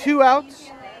has 2 outs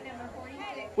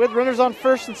with runners on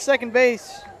first and second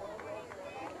base.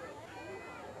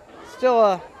 Still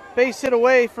a base hit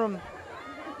away from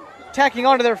tacking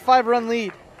onto their 5-run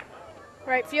lead.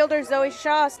 Right fielder Zoe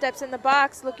Shaw steps in the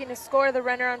box looking to score the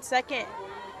runner on second.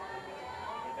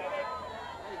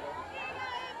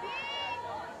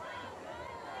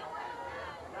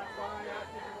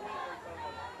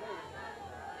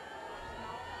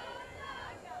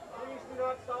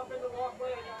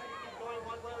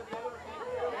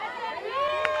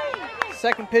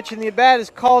 Second pitch in the at-bat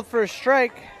is called for a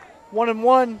strike.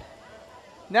 1-1.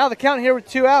 Now the count here with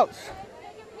 2 outs.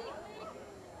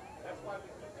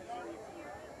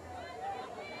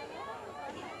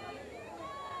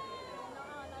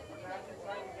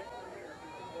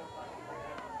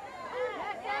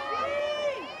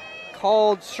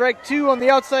 Called strike 2 on the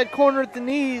outside corner at the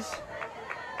knees.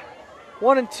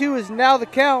 1-2 is now the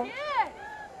count.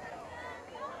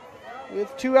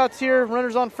 With 2 outs here,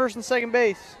 runners on first and second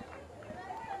base.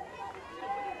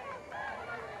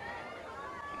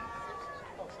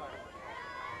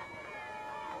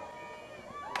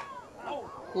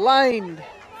 Lined,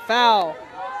 foul.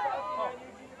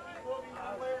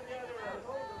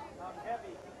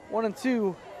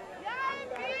 1-2.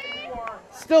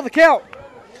 Still the count.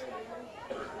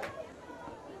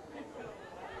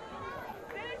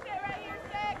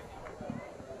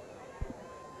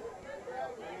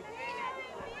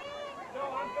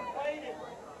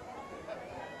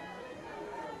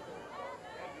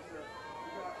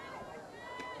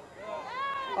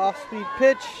 Off-speed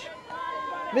pitch.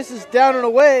 Misses down and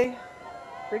away,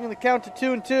 bringing the count to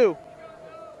 2-2.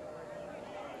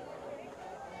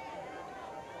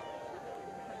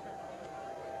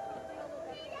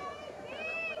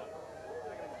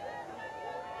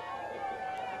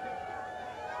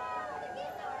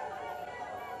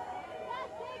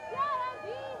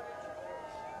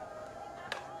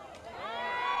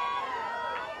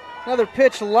 Another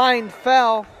pitch lined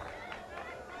foul.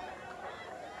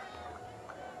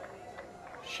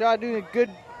 Shaw doing a good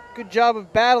job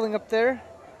of battling up there,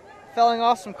 fouling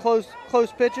off some close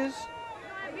pitches,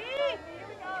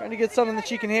 trying to get something that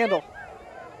she can handle.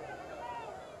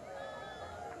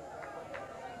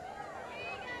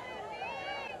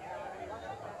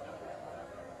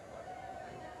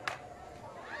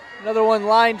 Another one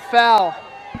lined foul.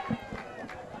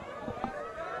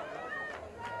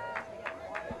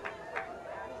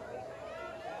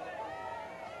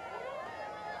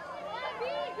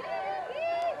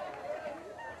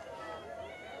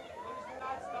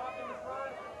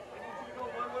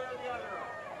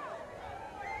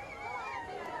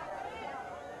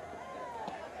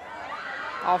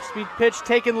 Off-speed pitch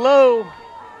taken low.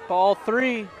 Ball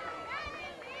 3.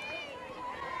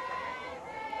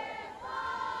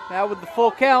 Now with the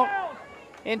full count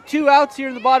and 2 outs here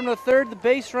in the bottom of the 3rd, the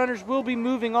base runners will be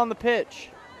moving on the pitch.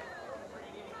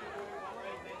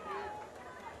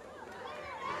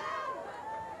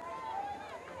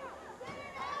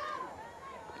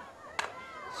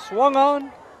 Swung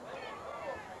on.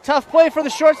 Tough play for the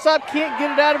shortstop. Can't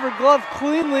get it out of her glove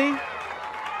cleanly.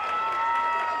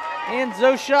 And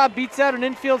Zosha beats out an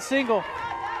infield single.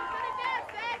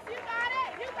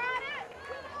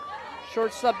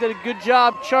 Shortstop did a good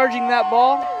job charging that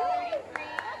ball.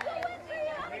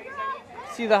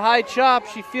 See the high chop.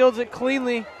 She fields it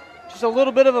cleanly. Just a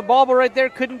little bit of a bobble right there.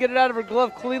 Couldn't get it out of her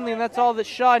glove cleanly, and that's all that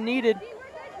Shaw needed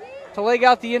to leg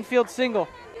out the infield single.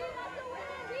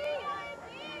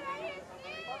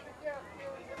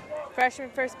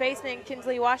 Freshman first baseman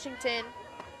Kinsley Washington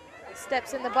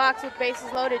steps in the box with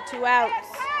bases loaded, 2 outs.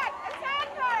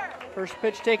 First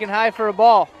pitch taken high for a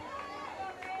ball.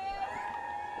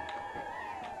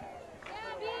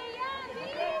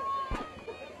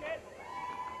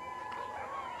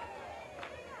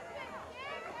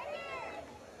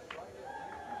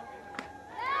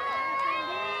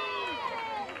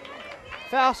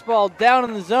 Fastball down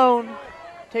in the zone.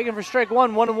 Taken for strike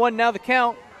 1, 1-1 now the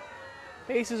count.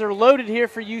 Bases are loaded here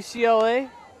for UCLA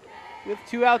with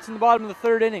 2 outs in the bottom of the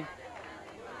 3rd inning.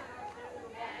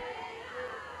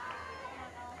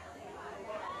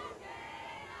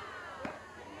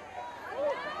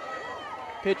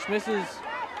 Pitch misses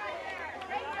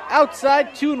outside,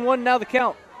 2-1 now the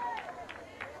count.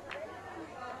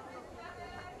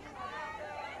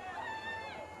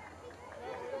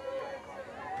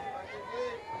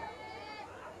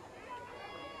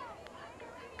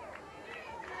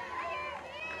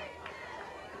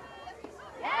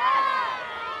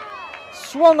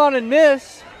 Swung on and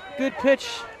missed. Good pitch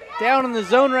down in the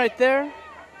zone right there.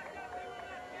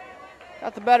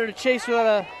 Got the batter to chase without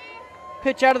a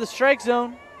pitch out of the strike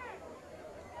zone.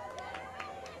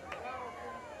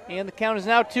 And the count is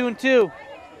now 2-2.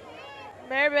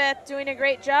 Maribeth doing a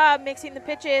great job mixing the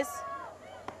pitches.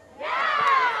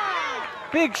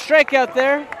 Big strikeout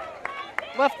there.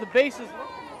 Left the bases.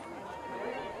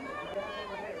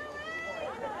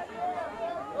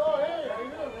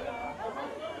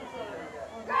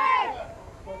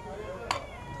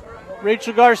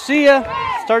 Rachel Garcia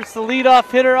starts the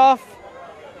leadoff hitter off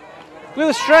with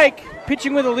a strike.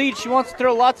 Pitching with a lead. She wants to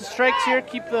throw lots of strikes here,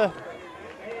 keep the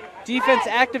defense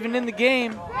active and in the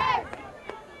game.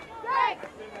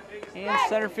 And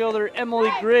center fielder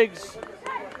Emily Griggs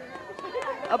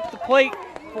up the plate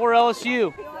for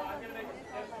LSU.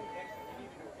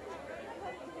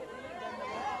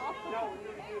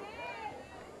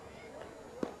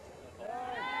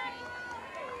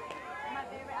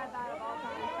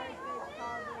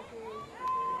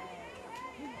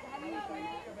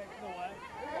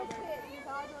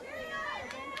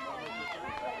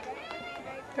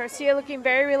 Garcia looking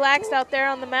very relaxed out there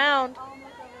on the mound,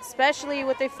 especially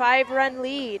with a 5-run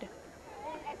lead.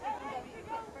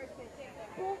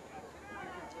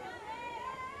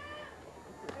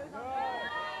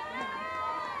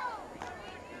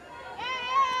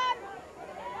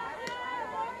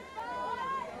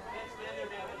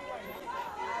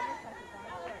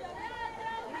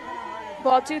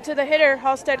 Ball 2 to the hitter.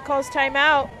 Halstead calls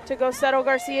timeout to go settle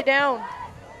Garcia down.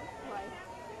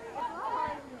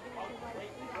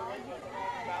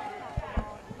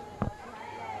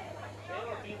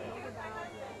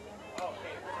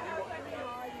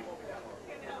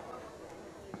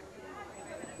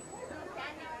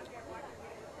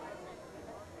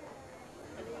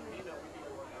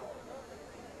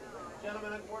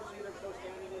 Gentlemen, unfortunately, there's no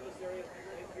standing in this area.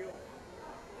 Thank you.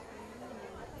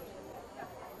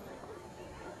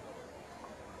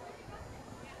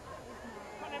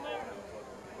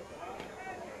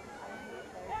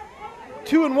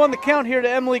 Two and 1 the count here to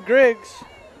Emily Griggs.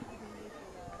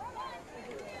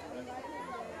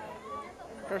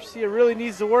 Garcia really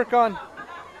needs to work on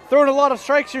throwing a lot of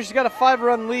strikes here. She's got a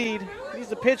 5-run lead. Needs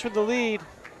to pitch with the lead.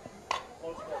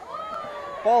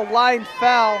 Ball lined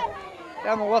foul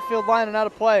down the left field line and out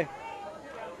of play.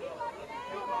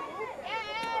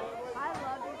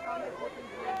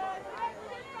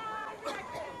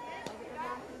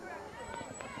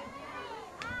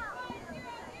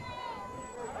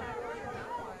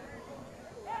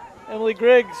 Emily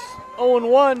Griggs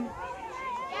 0-1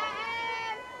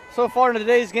 so far in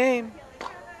today's game.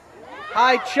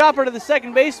 High chopper to the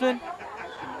second baseman.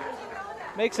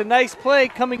 Makes a nice play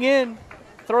coming in,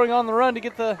 throwing on the run to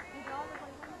get the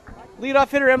leadoff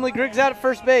hitter Emily Griggs out at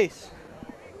first base.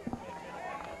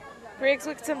 Griggs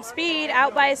with some speed,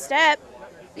 out by a step.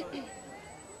 Good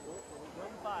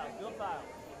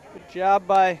job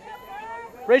by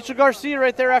Rachel Garcia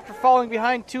right there after falling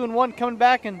behind 2-1, coming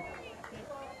back and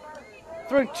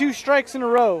throwing 2 strikes in a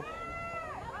row.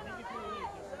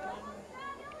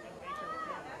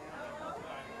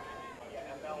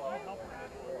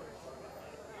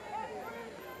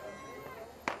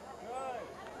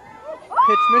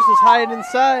 Pitch misses high and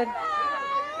inside.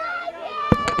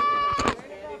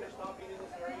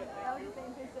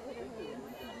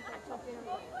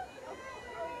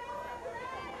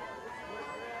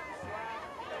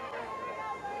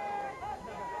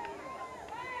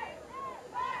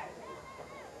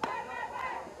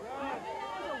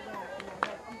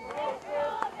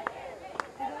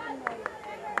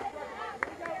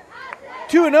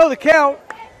 Two and 0 the count.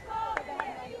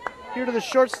 Here to the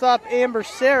shortstop, Amber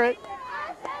Sarrett.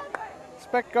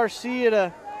 Expect Garcia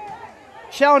to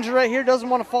challenge her right here. Doesn't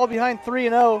want to fall behind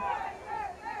 3-0.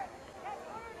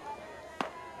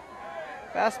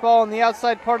 Fastball on the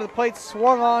outside part of the plate,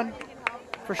 swung on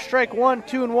for strike 1.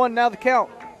 2-1 now the count.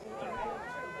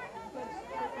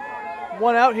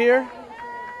 1 out here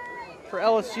for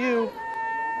LSU.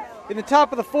 In the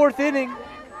top of the 4th inning,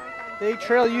 they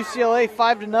trail UCLA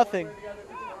 5-0.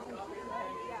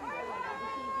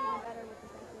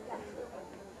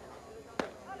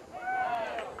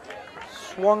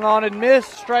 Swung on and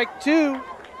missed, strike 2.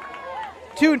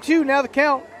 2-2 now the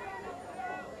count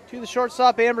to the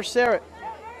shortstop, Amber Sarrett.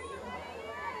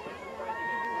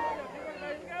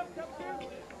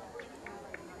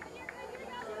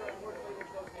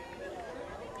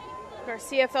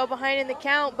 Garcia fell behind in the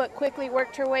count, but quickly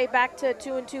worked her way back to a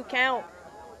 2-2 count.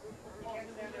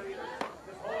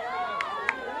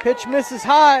 Pitch misses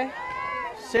high.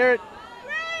 Sarah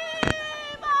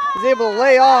is able to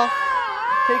lay off.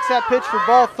 Takes that pitch for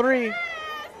ball 3.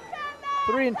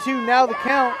 3-2 now the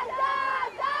count.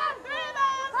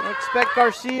 I expect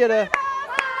Garcia to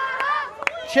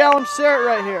challenge Sarah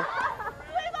right here.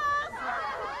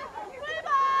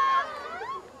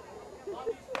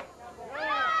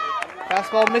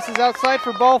 Fastball misses outside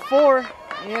for ball 4,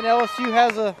 and LSU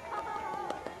has a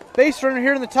base runner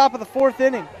here in the top of the 4th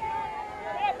inning.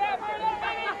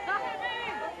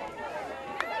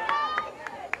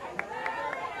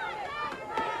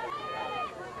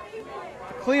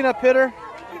 The cleanup hitter,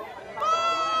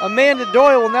 Amanda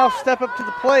Doyle, will now step up to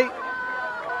the plate.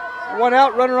 1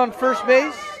 out, runner on first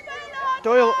base.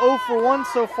 Doyle 0 for 1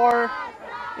 so far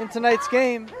in tonight's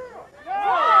game.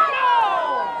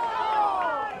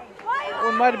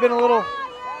 One might have been a little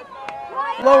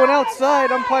low and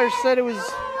outside. Umpire said it was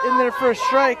in there for a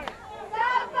strike.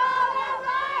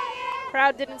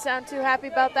 Crowd didn't sound too happy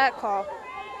about that call.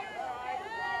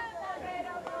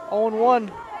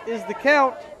 0-1 is the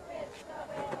count.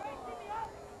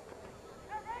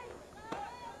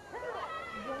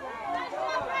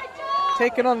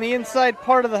 Taken on the inside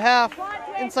part of the half,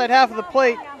 inside half of the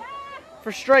plate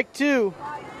for strike 2.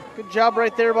 Good job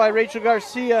right there by Rachel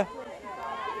Garcia,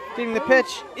 getting the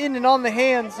pitch in and on the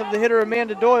hands of the hitter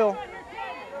Amanda Doyle.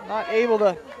 Not able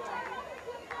to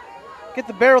get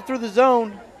the barrel through the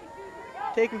zone.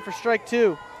 Taken for strike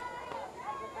 2.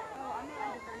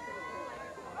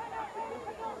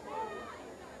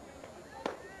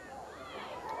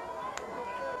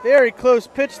 Very close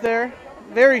pitch there.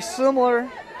 Very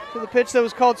similar to the pitch that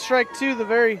was called strike 2. The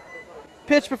very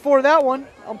pitch before that one.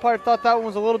 Umpire thought that one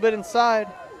was a little bit inside.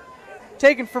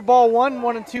 Taken for ball 1.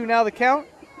 1-2 now the count.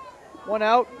 1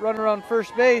 out, runner on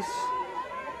first base.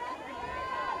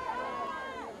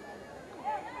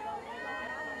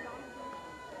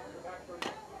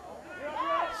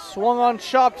 Swung on,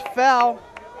 chopped foul.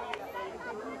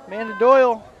 Amanda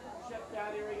Doyle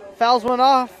fouls one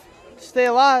off to stay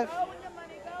alive.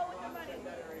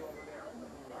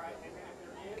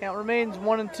 Count remains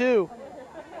 1-2.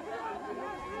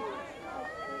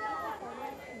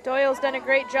 Doyle's done a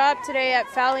great job today at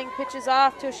fouling pitches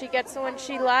off till she gets the one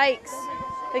she likes.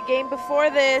 The game before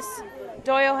this,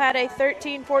 Doyle had a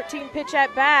 13-14 pitch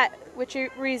at bat, which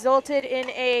resulted in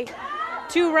a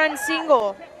 2-run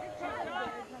single.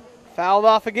 Fouled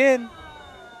off again.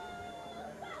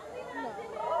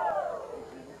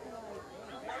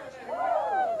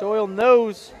 Doyle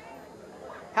knows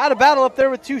how to battle up there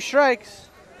with 2 strikes.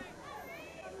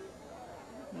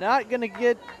 Not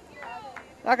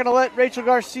gonna let Rachel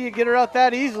Garcia get her out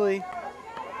that easily.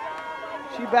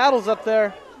 She battles up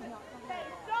there.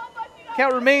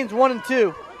 Count remains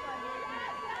 1-2.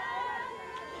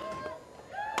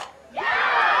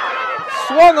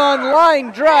 Swung on,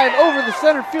 line drive over the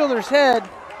center fielder's head.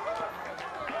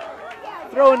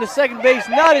 Throw into second base,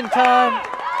 not in time.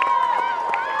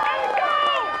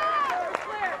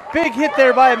 Big hit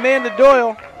there by Amanda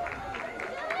Doyle.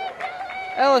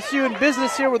 LSU in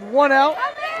business here with 1 out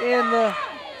in the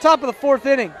top of the 4th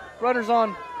inning. Runners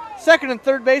on second and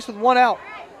third base with 1 out.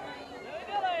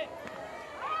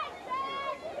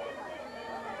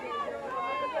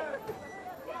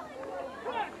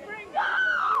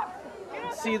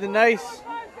 See the nice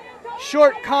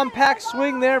short compact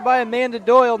swing there by Amanda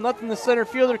Doyle. Nothing the center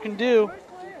fielder can do.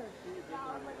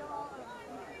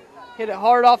 Hit it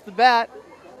hard off the bat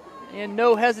and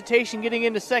no hesitation getting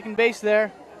into second base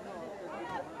there.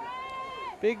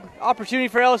 Big opportunity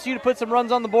for LSU to put some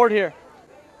runs on the board here.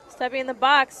 Stepping in the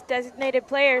box, designated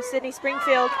player Sydney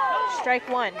Springfield, strike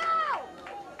 1.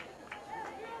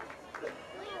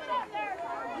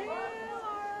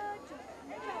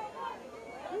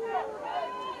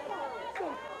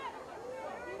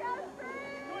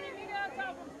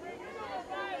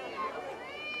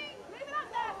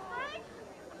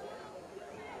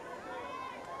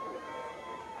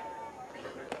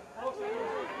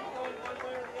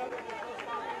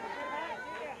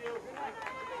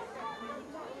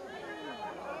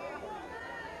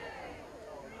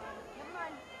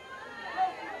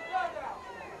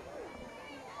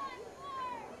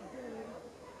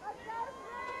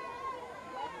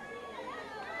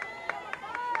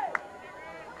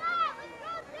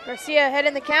 Garcia ahead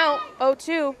in the count,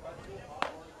 0-2.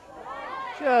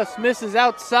 Just misses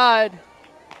outside.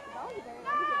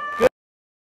 Good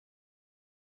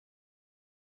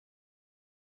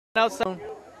outside.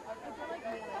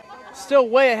 Still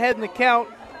way ahead in the count,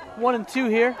 1-2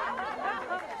 here.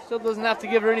 Still doesn't have to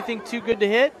give her anything too good to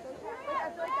hit.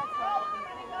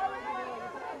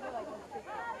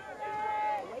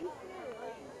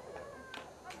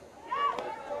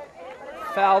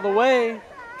 Fouled away.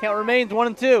 Count remains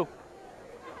 1-2.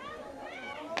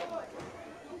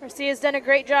 Garcia's done a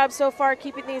great job so far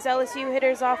keeping these LSU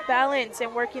hitters off balance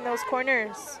and working those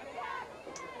corners.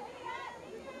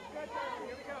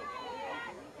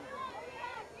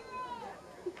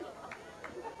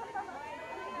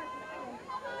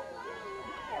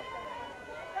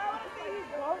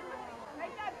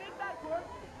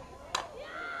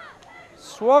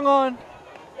 Swung on.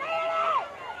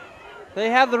 They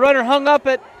have the runner hung up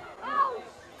at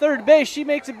third base. She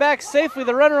makes it back safely.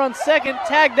 The runner on second,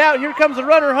 tagged out. Here comes the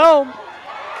runner home.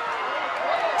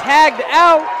 Tagged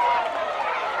out.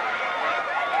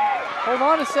 Hold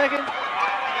on a second.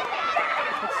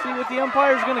 Let's see what the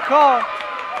umpire's going to call.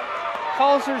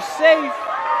 Calls her safe.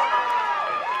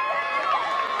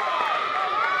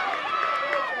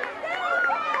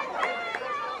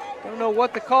 Don't know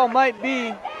what the call might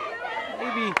be.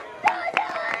 Maybe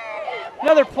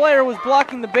another player was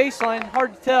blocking the baseline.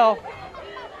 Hard to tell.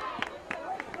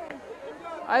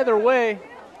 Either way,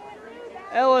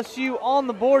 LSU on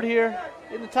the board here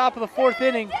in the top of the fourth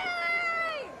inning.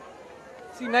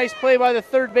 See, nice play by the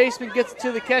third baseman. Gets it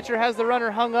to the catcher, has the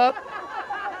runner hung up.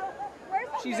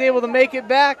 She's able to make it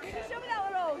back.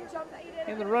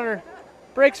 And the runner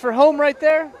breaks for home right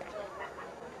there.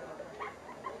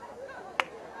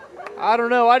 I don't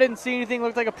know. I didn't see anything.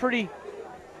 Looked like a pretty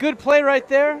good play right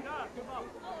there.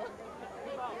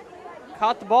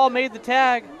 Caught the ball, made the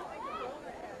tag.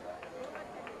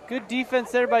 Good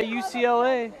defense there by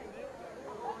UCLA.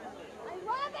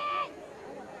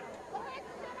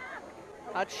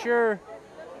 Not sure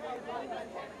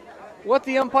what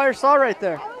the umpire saw right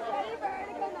there.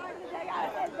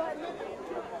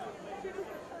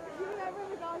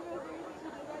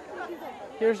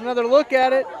 Here's another look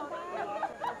at it.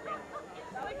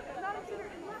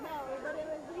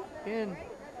 And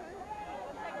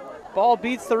ball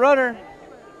beats the runner.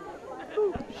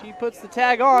 She puts the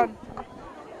tag on.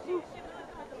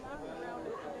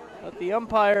 But the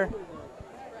umpire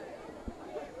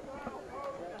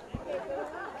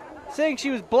saying she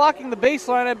was blocking the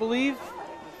baseline, I believe.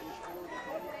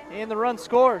 And the run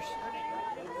scores.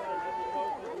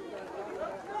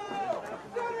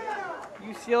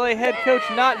 UCLA head coach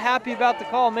not happy about the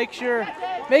call, making sure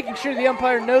the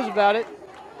umpire knows about it.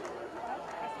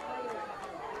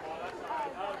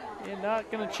 And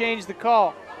not going to change the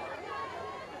call.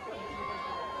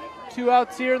 2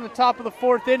 outs here in the top of the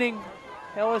fourth inning.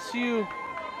 LSU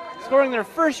scoring their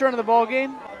first run of the ball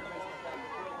game.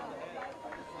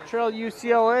 Trail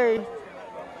UCLA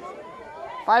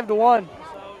 5-1.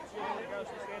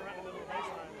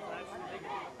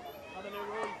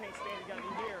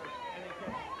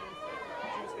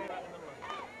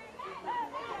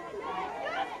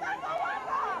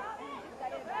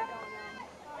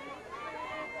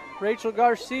 Rachel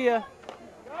Garcia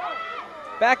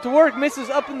back to work, misses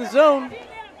up in the zone.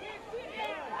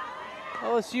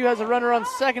 LSU has a runner on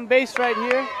second base right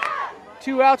here.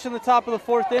 2 outs in the top of the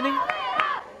fourth inning.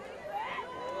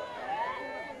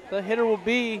 The hitter will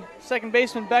be second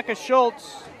baseman Becca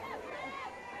Schultz.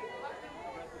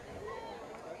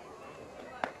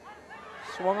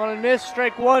 Swung on and missed,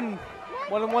 strike one.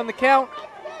 1-1 the count.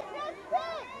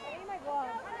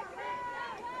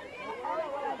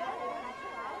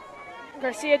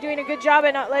 Garcia doing a good job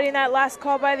at not letting that last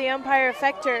call by the umpire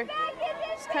affect her.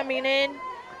 She's coming in,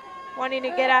 wanting to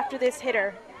get after this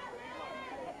hitter.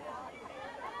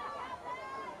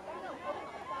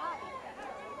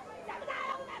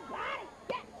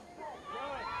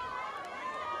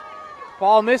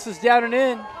 Ball misses down and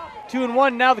in.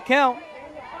 2-1 now the count.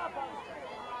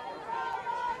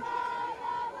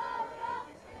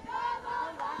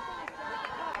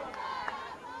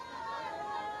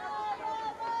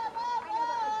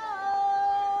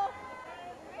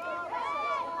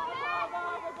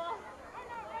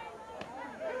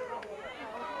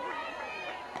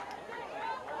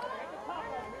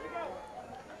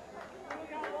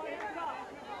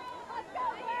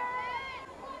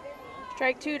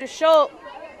 Strike 2 to Schultz.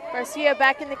 Garcia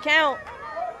back in the count.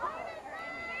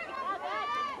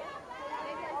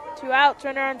 2 outs,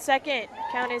 runner on second.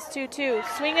 Count is 2-2.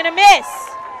 Swing and a miss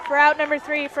for out number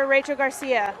 3 for Rachel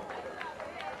Garcia.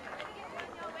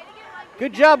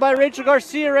 Good job by Rachel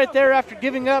Garcia right there after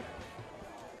giving up.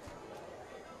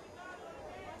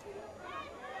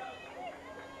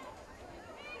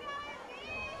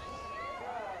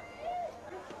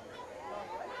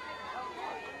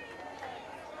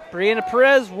 Brianna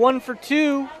Perez 1 for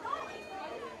 2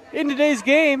 in today's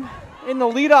game in the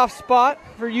leadoff spot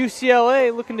for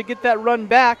UCLA, looking to get that run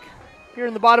back here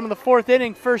in the bottom of the fourth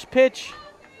inning. First pitch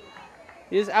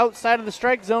is outside of the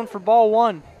strike zone for ball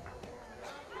 1.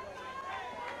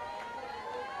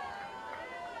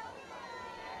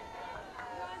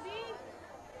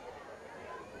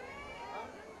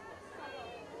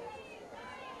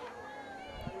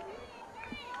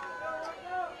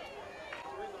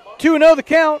 2-0 the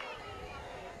count.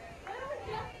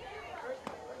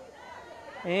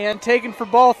 And taken for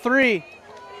ball 3.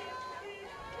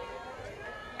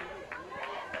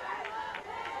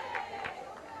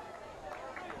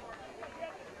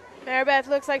 Maribeth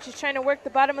looks like she's trying to work the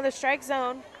bottom of the strike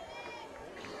zone.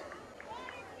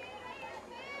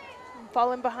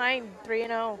 Falling behind,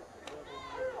 3-0.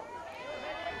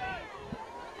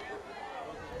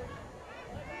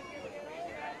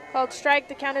 Called strike,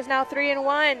 the count is now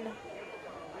 3-1.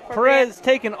 Perez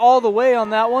taken all the way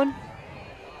on that one.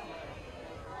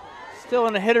 Still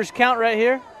in a hitter's count right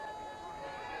here.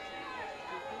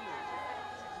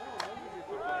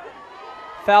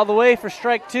 Fouled away for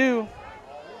strike 2.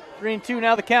 3-2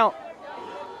 now the count.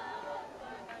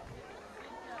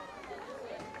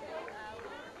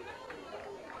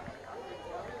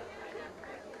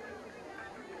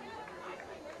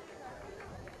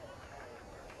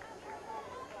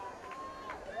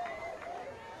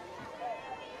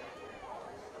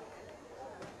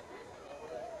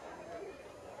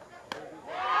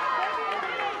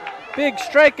 Big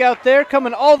strikeout there,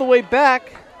 coming all the way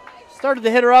back. Started the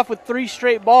hitter off with 3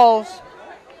 straight balls.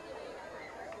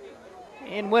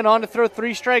 And went on to throw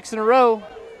 3 strikes in a row.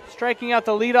 Striking out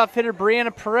the leadoff hitter,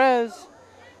 Brianna Perez.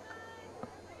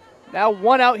 Now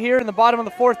 1 out here in the bottom of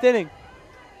the 4th inning.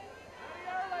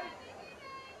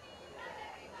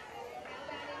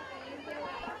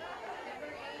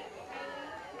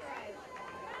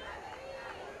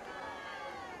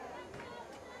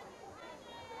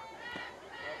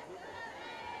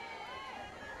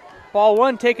 Ball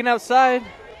 1 taken outside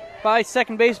by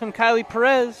second baseman Kylie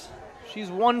Perez. She's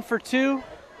 1 for 2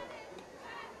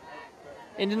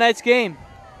 in tonight's game.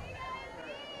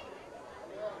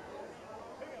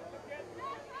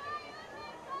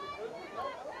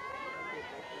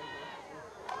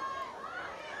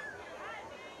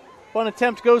 One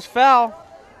attempt goes foul,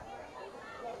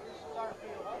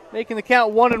 making the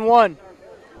count 1-1.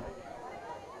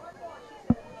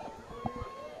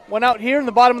 1 out here in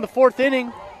the bottom of the 4th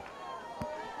inning.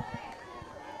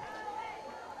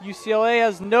 UCLA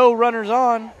has no runners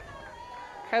on.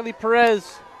 Kylie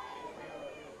Perez,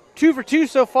 2 for 2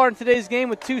 so far in today's game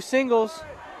with 2 singles.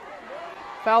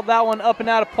 Fouled that one up and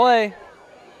out of play.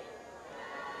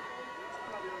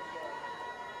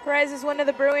 Perez is one of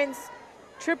the Bruins'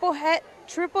 triple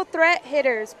threat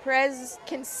hitters. Perez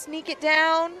can sneak it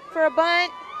down for a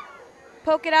bunt,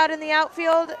 poke it out in the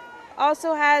outfield,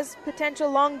 also has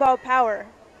potential long ball power.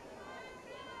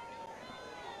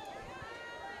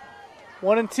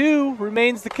 1-2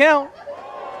 remains the count.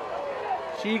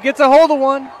 She gets a hold of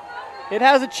one. It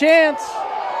has a chance.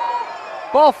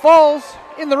 Ball falls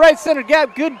in the right center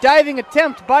gap. Good diving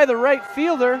attempt by the right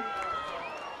fielder.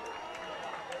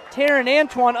 Taryn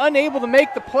Antoine unable to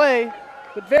make the play,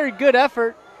 but very good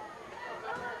effort.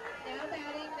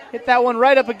 Hit that one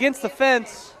right up against the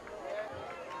fence.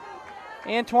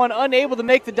 Antoine unable to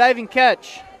make the diving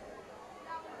catch.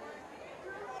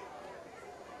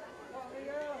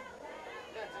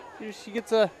 She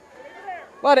gets a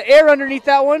lot of air underneath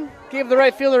that one. Gave the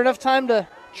right fielder enough time to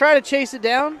try to chase it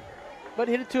down, but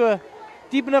hit it to a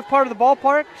deep enough part of the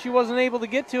ballpark. She wasn't able to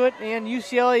get to it, and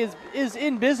UCLA is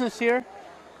in business here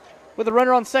with a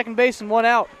runner on second base and 1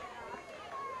 out.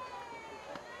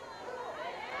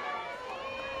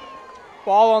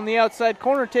 Ball on the outside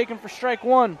corner taken for strike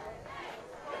 1.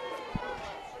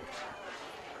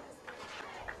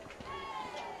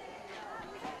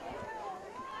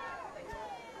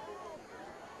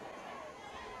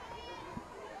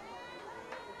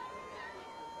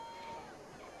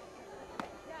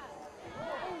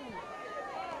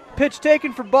 Pitch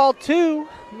taken for ball 2,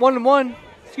 1-1.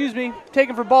 Excuse me,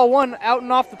 taken for ball 1, out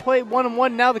and off the plate,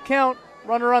 1-1. Now the count.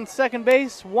 Runner on second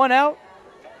base, 1 out.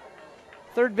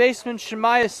 Third baseman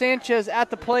Shemaya Sanchez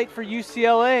at the plate for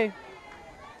UCLA.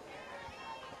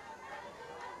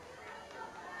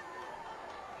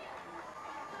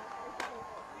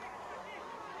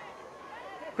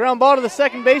 Ground ball to the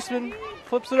second baseman.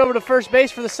 Flips it over to first base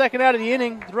for the second out of the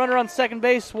inning. The runner on second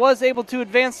base was able to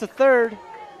advance to third.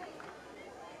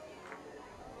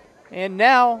 And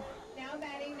now,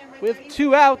 with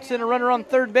 2 outs and a runner on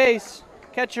third base,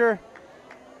 catcher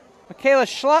Michaela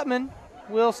Schlotman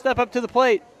will step up to the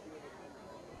plate.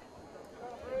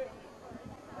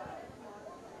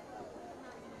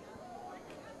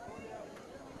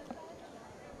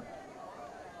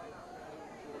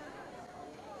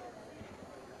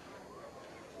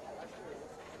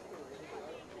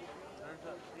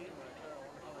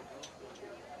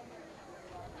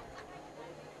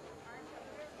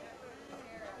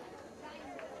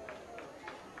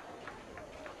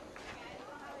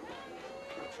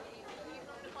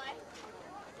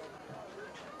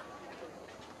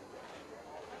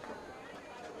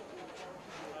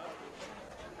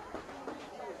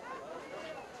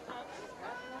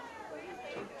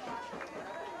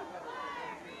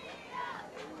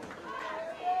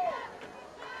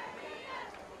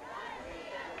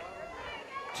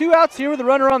 2 outs here with a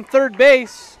runner on third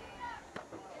base.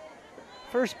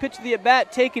 First pitch of the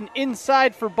at-bat taken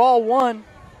inside for ball 1.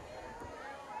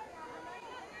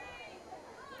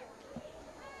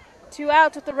 2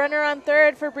 outs with the runner on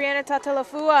third for Brianna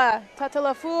Tatalafua.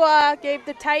 Tatalafua gave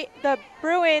the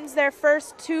Bruins their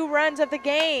first 2 runs of the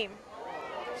game.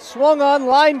 Swung on,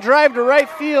 line drive to right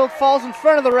field, falls in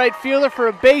front of the right fielder for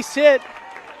a base hit.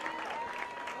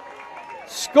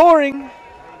 Scoring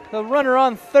the runner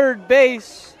on third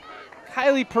base,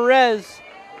 Kylie Perez.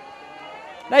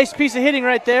 Nice piece of hitting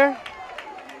right there.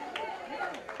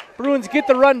 Bruins get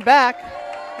the run back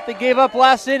that they gave up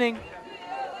last inning.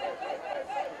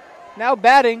 Now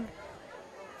batting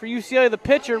for UCLA, the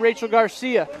pitcher, Rachel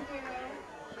Garcia.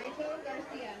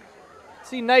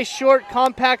 See, nice short,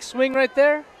 compact swing right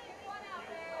there.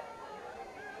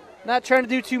 Not trying to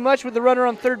do too much with the runner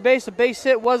on third base. A base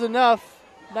hit was enough.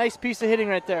 Nice piece of hitting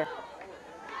right there.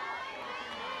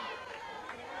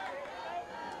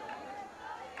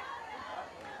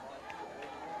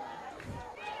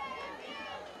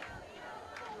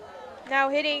 Now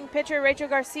hitting pitcher Rachel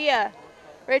Garcia.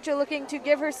 Rachel looking to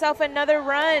give herself another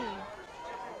run.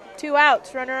 2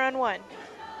 outs, runner on 1.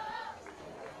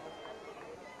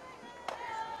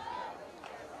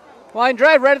 Line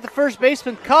drive right at the first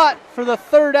baseman, caught for the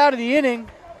 3rd out of the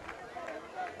inning.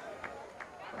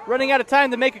 Running out of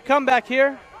time to make a comeback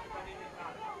here.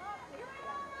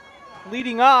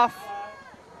 Leading off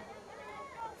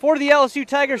for the LSU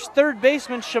Tigers, 3rd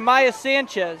baseman Shamaya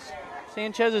Sanchez.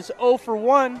 Sanchez is 0 for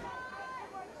 1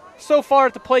 so far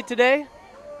at the plate today.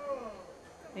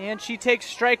 And she takes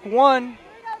strike 1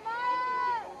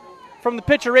 from the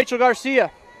pitcher, Rachel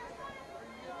Garcia.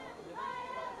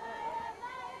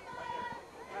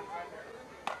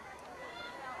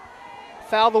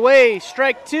 Fouled away,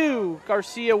 strike 2.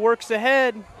 Garcia works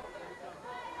ahead.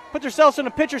 Puts herself in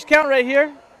a pitcher's count right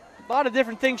here. A lot of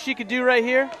different things she could do right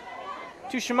here.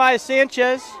 To Shamaya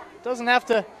Sanchez. Doesn't have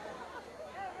to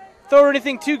throw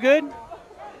anything too good.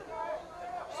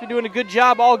 She's been doing a good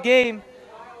job all game,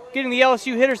 getting the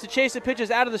LSU hitters to chase the pitches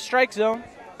out of the strike zone.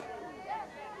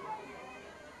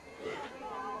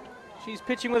 She's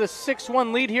pitching with a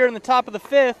 6-1 lead here in the top of the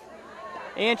 5th.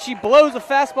 And she blows a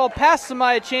fastball past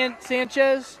Shamaya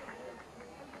Sanchez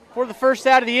for the 1st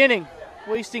out of the inning.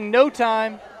 Wasting no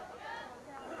time.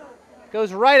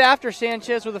 Goes right after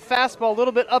Sanchez with a fastball a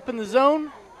little bit up in the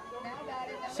zone.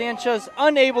 Sanchez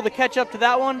unable to catch up to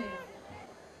that one.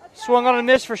 Swung on and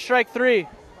missed for strike 3.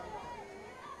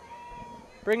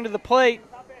 Bring to the plate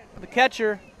the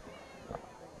catcher,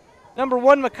 number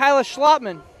 1, Mikayla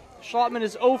Schlottman. Schlottman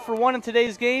is 0 for 1 in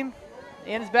today's game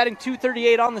and is batting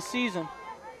 .238 on the season.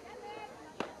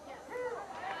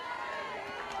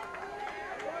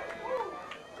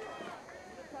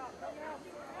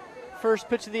 First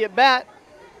pitch of the at-bat.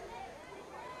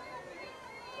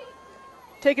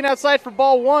 Taken outside for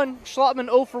ball 1. Schlottman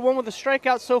 0 for 1 with a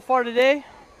strikeout so far today.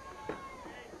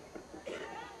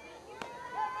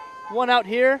 1 out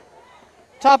here.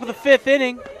 Top of the 5th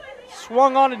inning.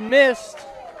 Swung on and missed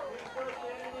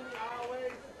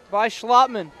by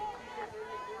Schlottman.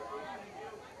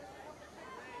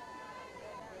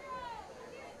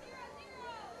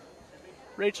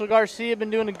 Rachel Garcia been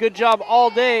doing a good job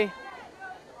all day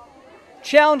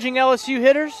challenging LSU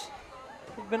hitters.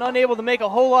 They've been unable to make a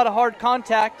whole lot of hard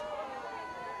contact,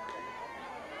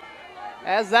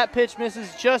 as that pitch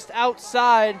misses just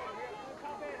outside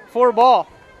for a ball.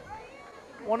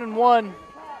 1-1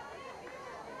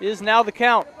 is now the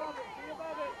count.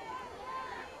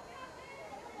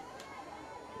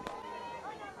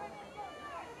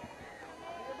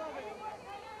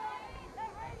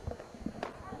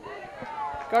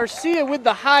 Garcia with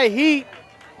the high heat,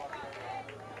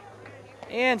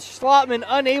 and Schlottman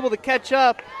unable to catch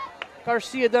up.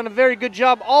 Garcia done a very good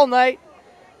job all night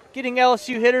getting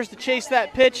LSU hitters to chase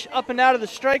that pitch up and out of the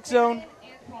strike zone,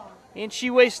 and she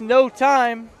wastes no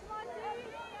time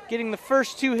getting the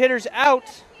first 2 hitters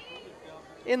out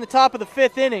in the top of the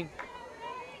 5th inning.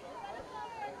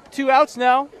 2 outs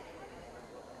now,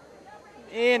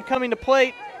 and coming to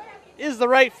plate is the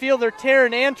right fielder,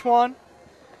 Taryn Antoine.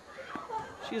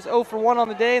 She is 0 for 1 on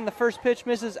the day, and the first pitch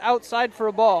misses outside for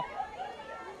a ball.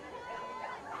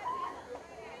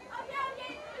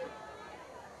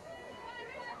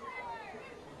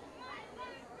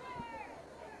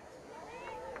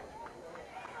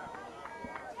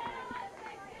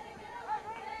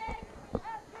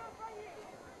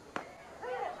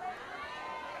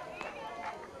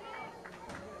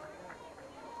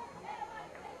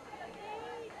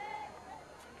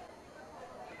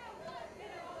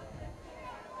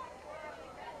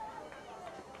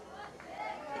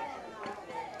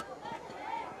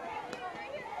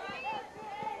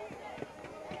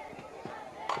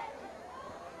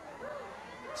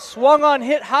 Swung on,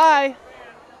 hit high.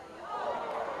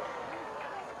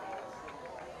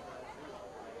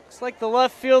 Looks like the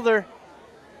left fielder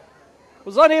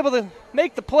was unable to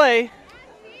make the play.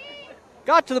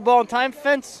 Got to the ball in time.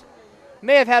 Fence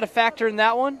may have had a factor in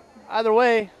that one. Either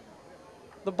way,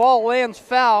 the ball lands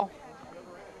foul.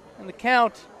 And the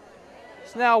count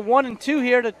is now 1-2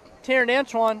 here to Taryn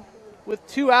Antoine with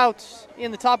 2 outs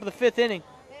in the top of the 5th inning.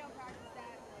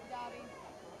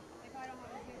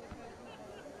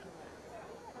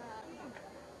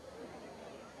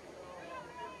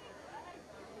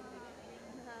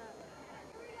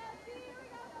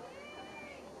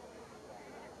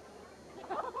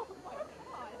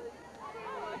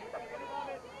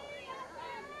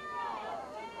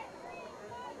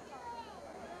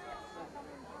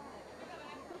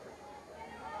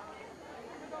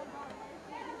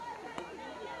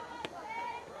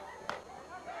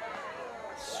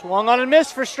 Swung on and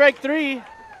missed for strike 3.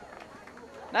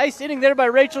 Nice inning there by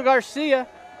Rachel Garcia.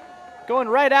 Going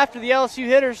right after the LSU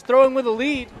hitters, throwing with a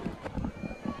lead.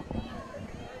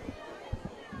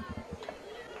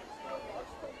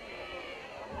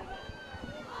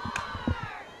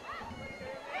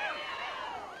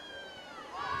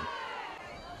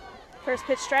 First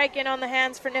pitch strike in on the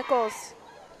hands for Nichols.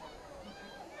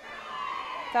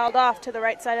 Fouled off to the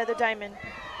right side of the diamond.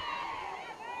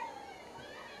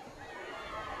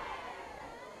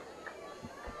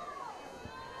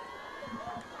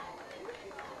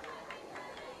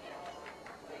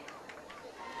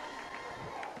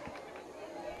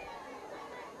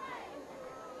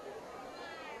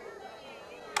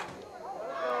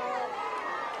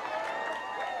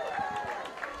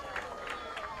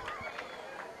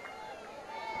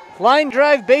 Line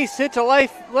drive base hit to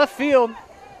left field.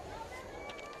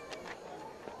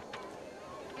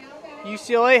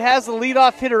 UCLA has the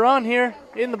leadoff hitter on here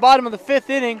in the bottom of the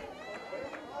 5th inning.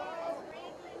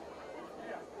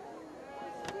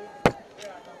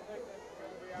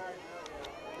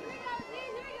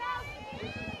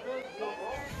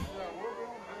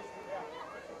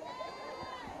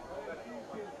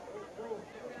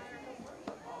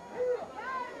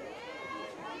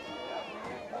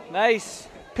 Nice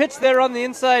pitch there on the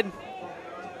inside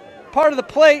part of the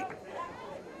plate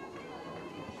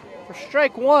for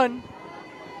strike 1.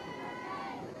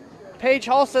 Paige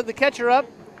Halstead, the catcher, up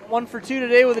 1 for 2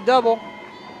 today with a double.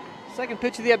 Second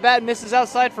pitch of the at-bat misses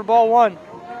outside for ball 1.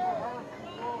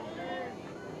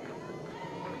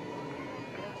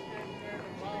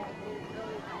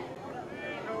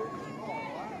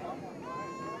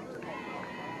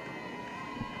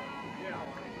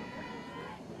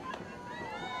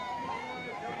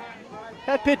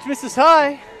 That pitch misses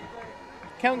high.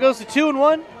 Count goes to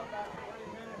 2-1.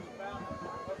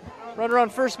 Runner on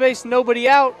first base, nobody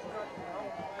out.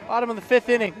 Bottom of the 5th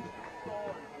inning.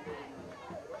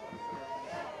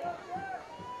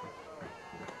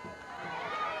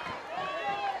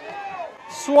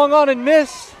 Swung on and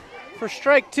missed for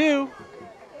strike 2.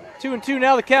 2-2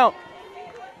 now the count.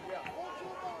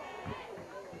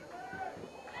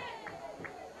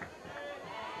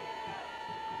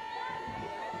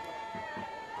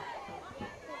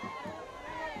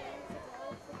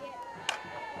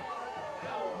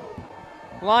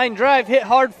 Line drive hit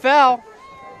hard foul.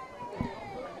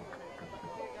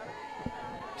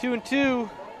 2-2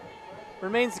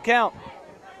 remains the count.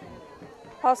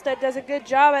 Halstead does a good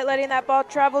job at letting that ball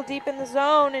travel deep in the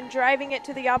zone and driving it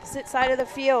to the opposite side of the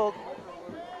field.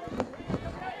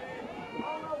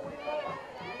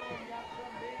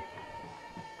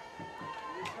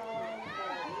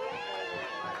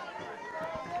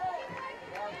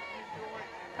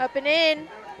 Up and in.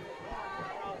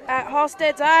 At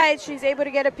Halstead's eyes, she's able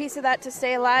to get a piece of that to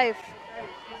stay alive.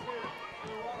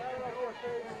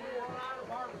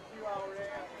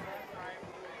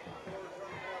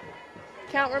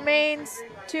 Count remains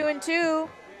 2-2,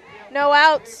 no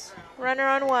outs, runner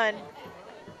on 1.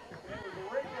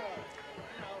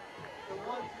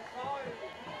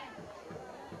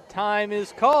 Time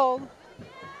is called.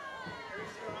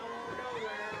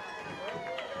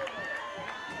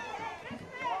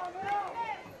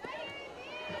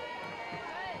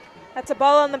 That's a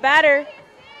ball on the batter.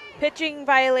 Pitching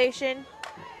violation.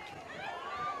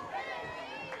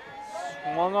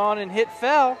 Swung on and hit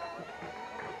foul.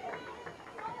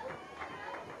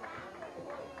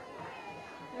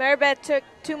 Maribeth took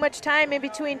too much time in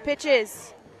between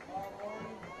pitches.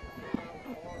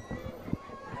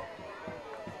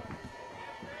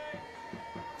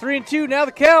 3-2 now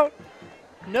the count.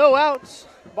 No outs.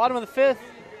 Bottom of the 5th.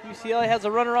 UCLA has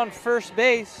a runner on first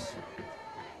base.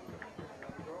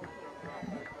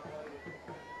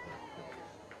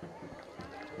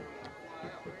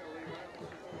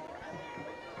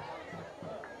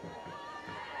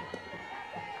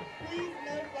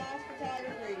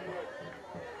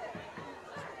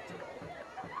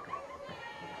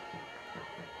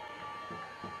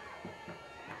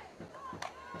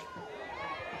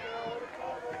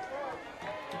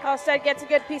 Halstead gets a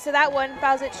good piece of that one,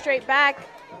 fouls it straight back.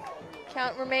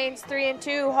 Count remains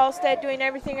 3-2. Halstead doing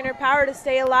everything in her power to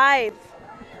stay alive.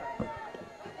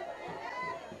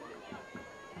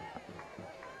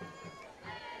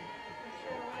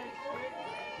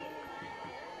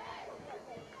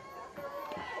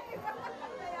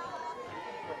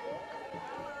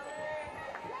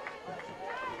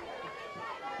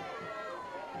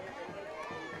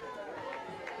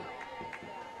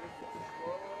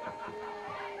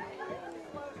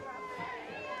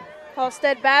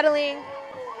 Halstead battling,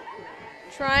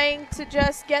 trying to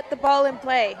just get the ball in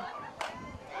play.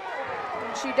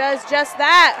 And she does just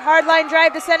that. Hard line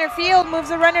drive to center field, moves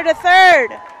the runner to third.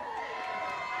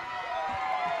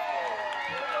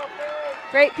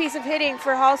 Great piece of hitting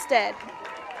for Halstead.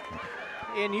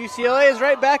 And UCLA is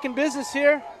right back in business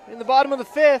here in the bottom of the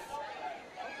 5th.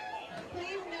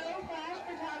 Please no flash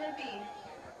photography.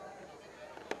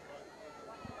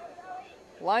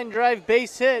 Line drive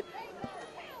base hit.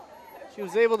 She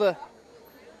was able to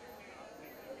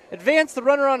advance the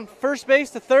runner on first base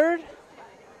to third.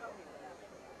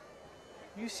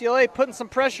 UCLA putting some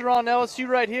pressure on LSU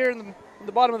right here in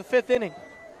the bottom of the 5th inning.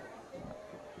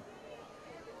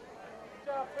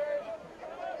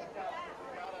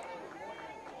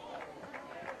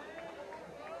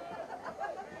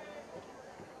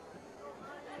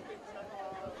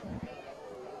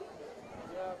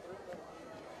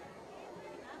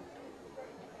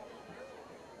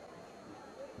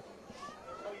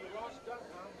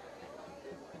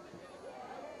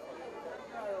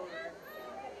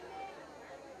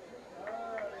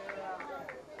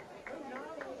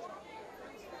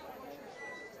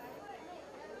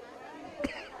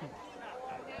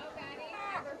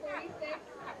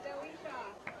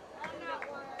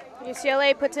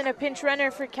 UCLA puts in a pinch runner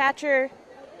for catcher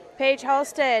Paige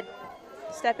Halstead.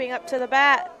 Stepping up to the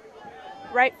bat,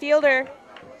 right fielder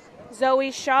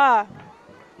Zoe Shaw.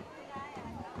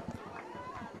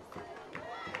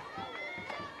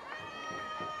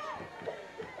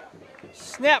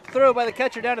 Snap throw by the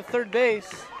catcher down to third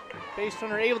base. Base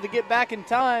runner able to get back in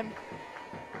time.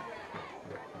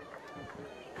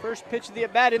 First pitch of the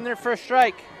at-bat in there for a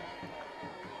strike.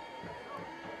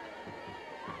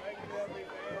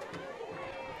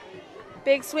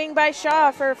 Big swing by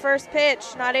Shaw for her first pitch.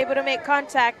 Not able to make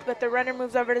contact, but the runner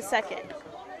moves over to second.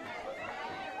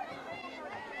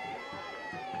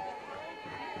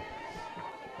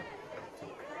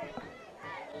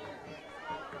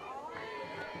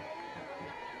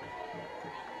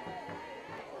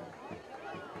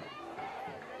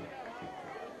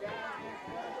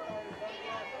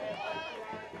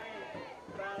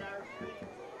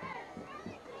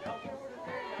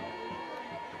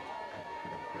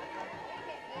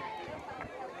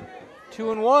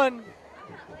 Two and one.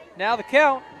 Now the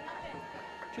count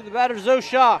to the batter, Zoe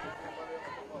Shaw.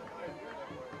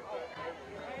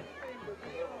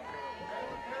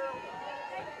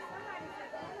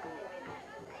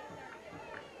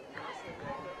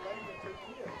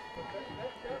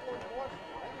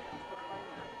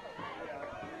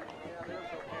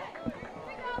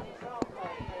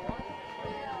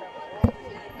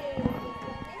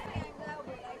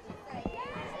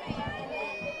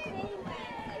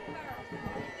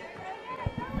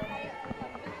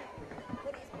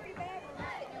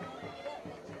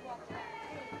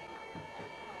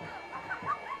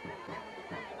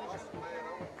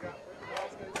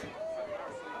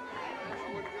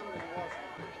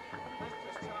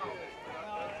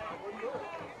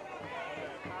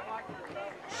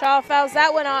 Shaw fouls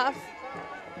that one off.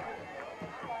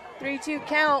 3-2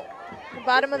 count, the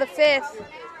bottom of the 5th.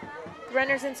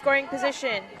 Runners in scoring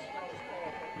position.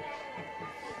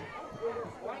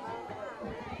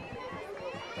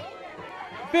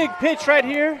 Big pitch right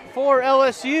here for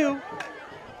LSU.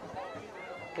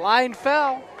 Line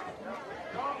foul.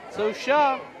 So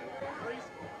Shaw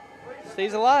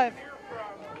stays alive.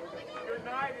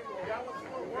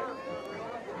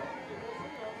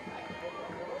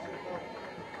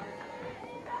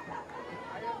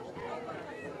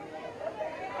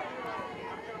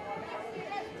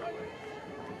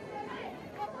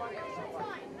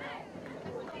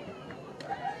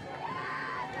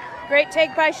 Great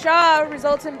take by Shaw,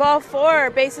 results in ball 4.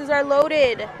 Bases are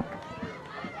loaded.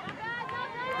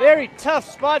 Very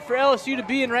tough spot for LSU to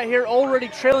be in right here, already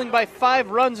trailing by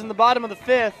 5 runs in the bottom of the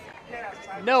 5th.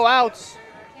 No outs,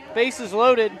 bases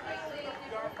loaded.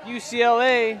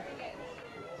 UCLA,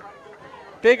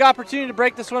 big opportunity to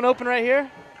break this one open right here.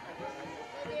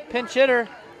 Pinch hitter.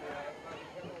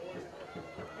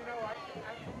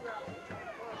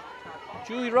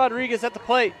 Julie Rodriguez at the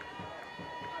plate.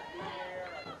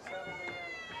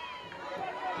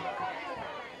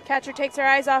 Catcher takes her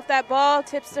eyes off that ball,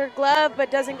 tips her glove, but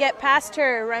doesn't get past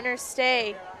her. Runners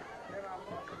stay.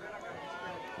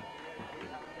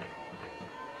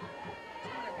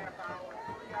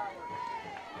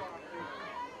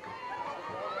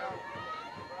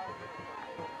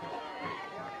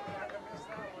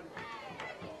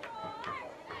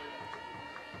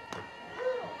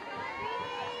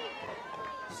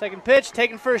 Second pitch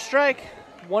taken for a strike.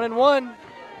 1-1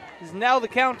 is now the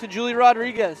count to Julie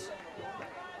Rodriguez.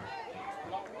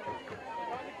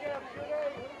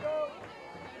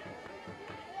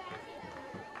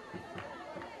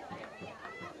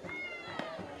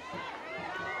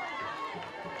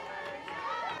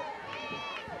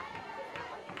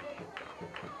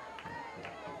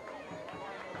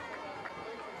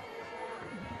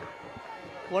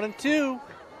 One and two.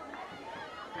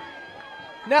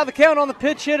 Now the count on the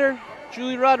pitch hitter,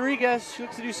 Julie Rodriguez. She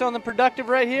looks to do something productive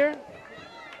right here.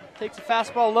 Takes a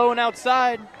fastball low and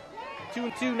outside.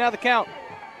 2-2, now the count.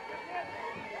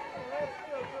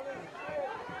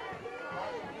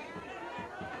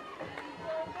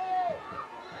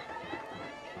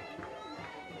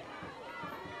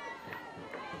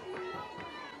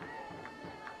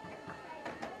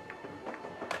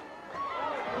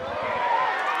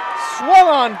 Swung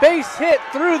on, base hit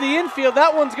through the infield.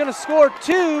 That one's going to score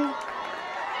 2.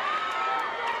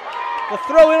 The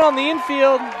throw in on the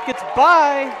infield gets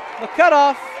by the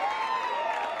cutoff,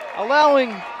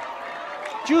 allowing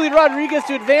Julie Rodriguez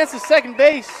to advance to second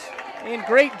base. And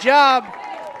great job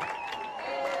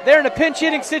there in a pinch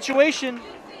hitting situation,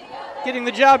 getting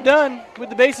the job done with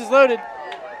the bases loaded.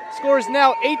 Score is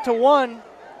now 8-1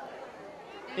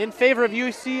 in favor of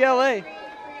UCLA.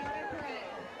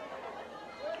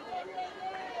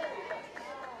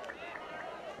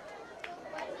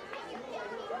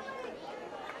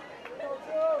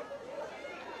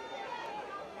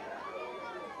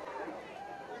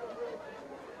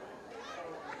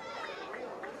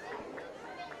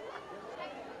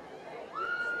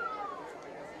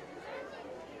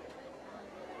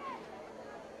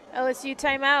 LSU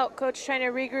timeout. Coach trying to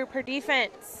regroup her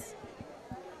defense.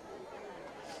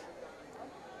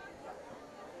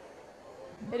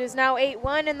 It is now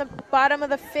 8-1 in the bottom of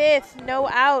the 5th. No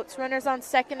outs. Runners on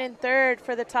second and third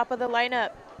for the top of the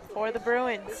lineup for the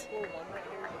Bruins.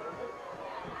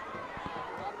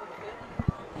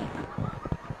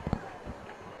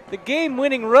 The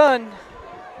game-winning run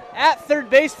at third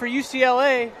base for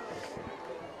UCLA.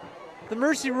 The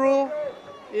mercy rule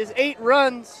is 8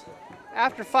 runs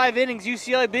after 5 innings,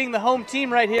 UCLA being the home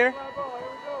team right here.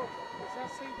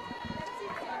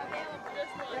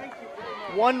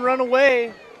 1 run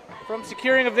away from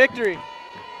securing a victory.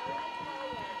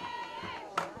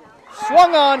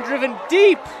 Swung on, driven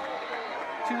deep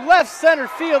to left center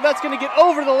field. That's going to get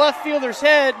over the left fielder's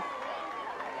head.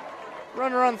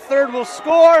 Runner on third will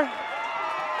score.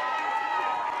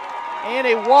 And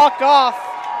a walk-off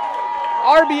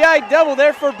RBI double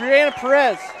there for Brianna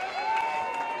Perez.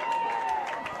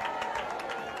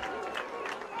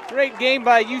 Great game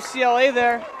by UCLA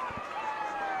there.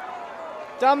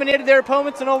 Dominated their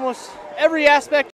opponents in almost every aspect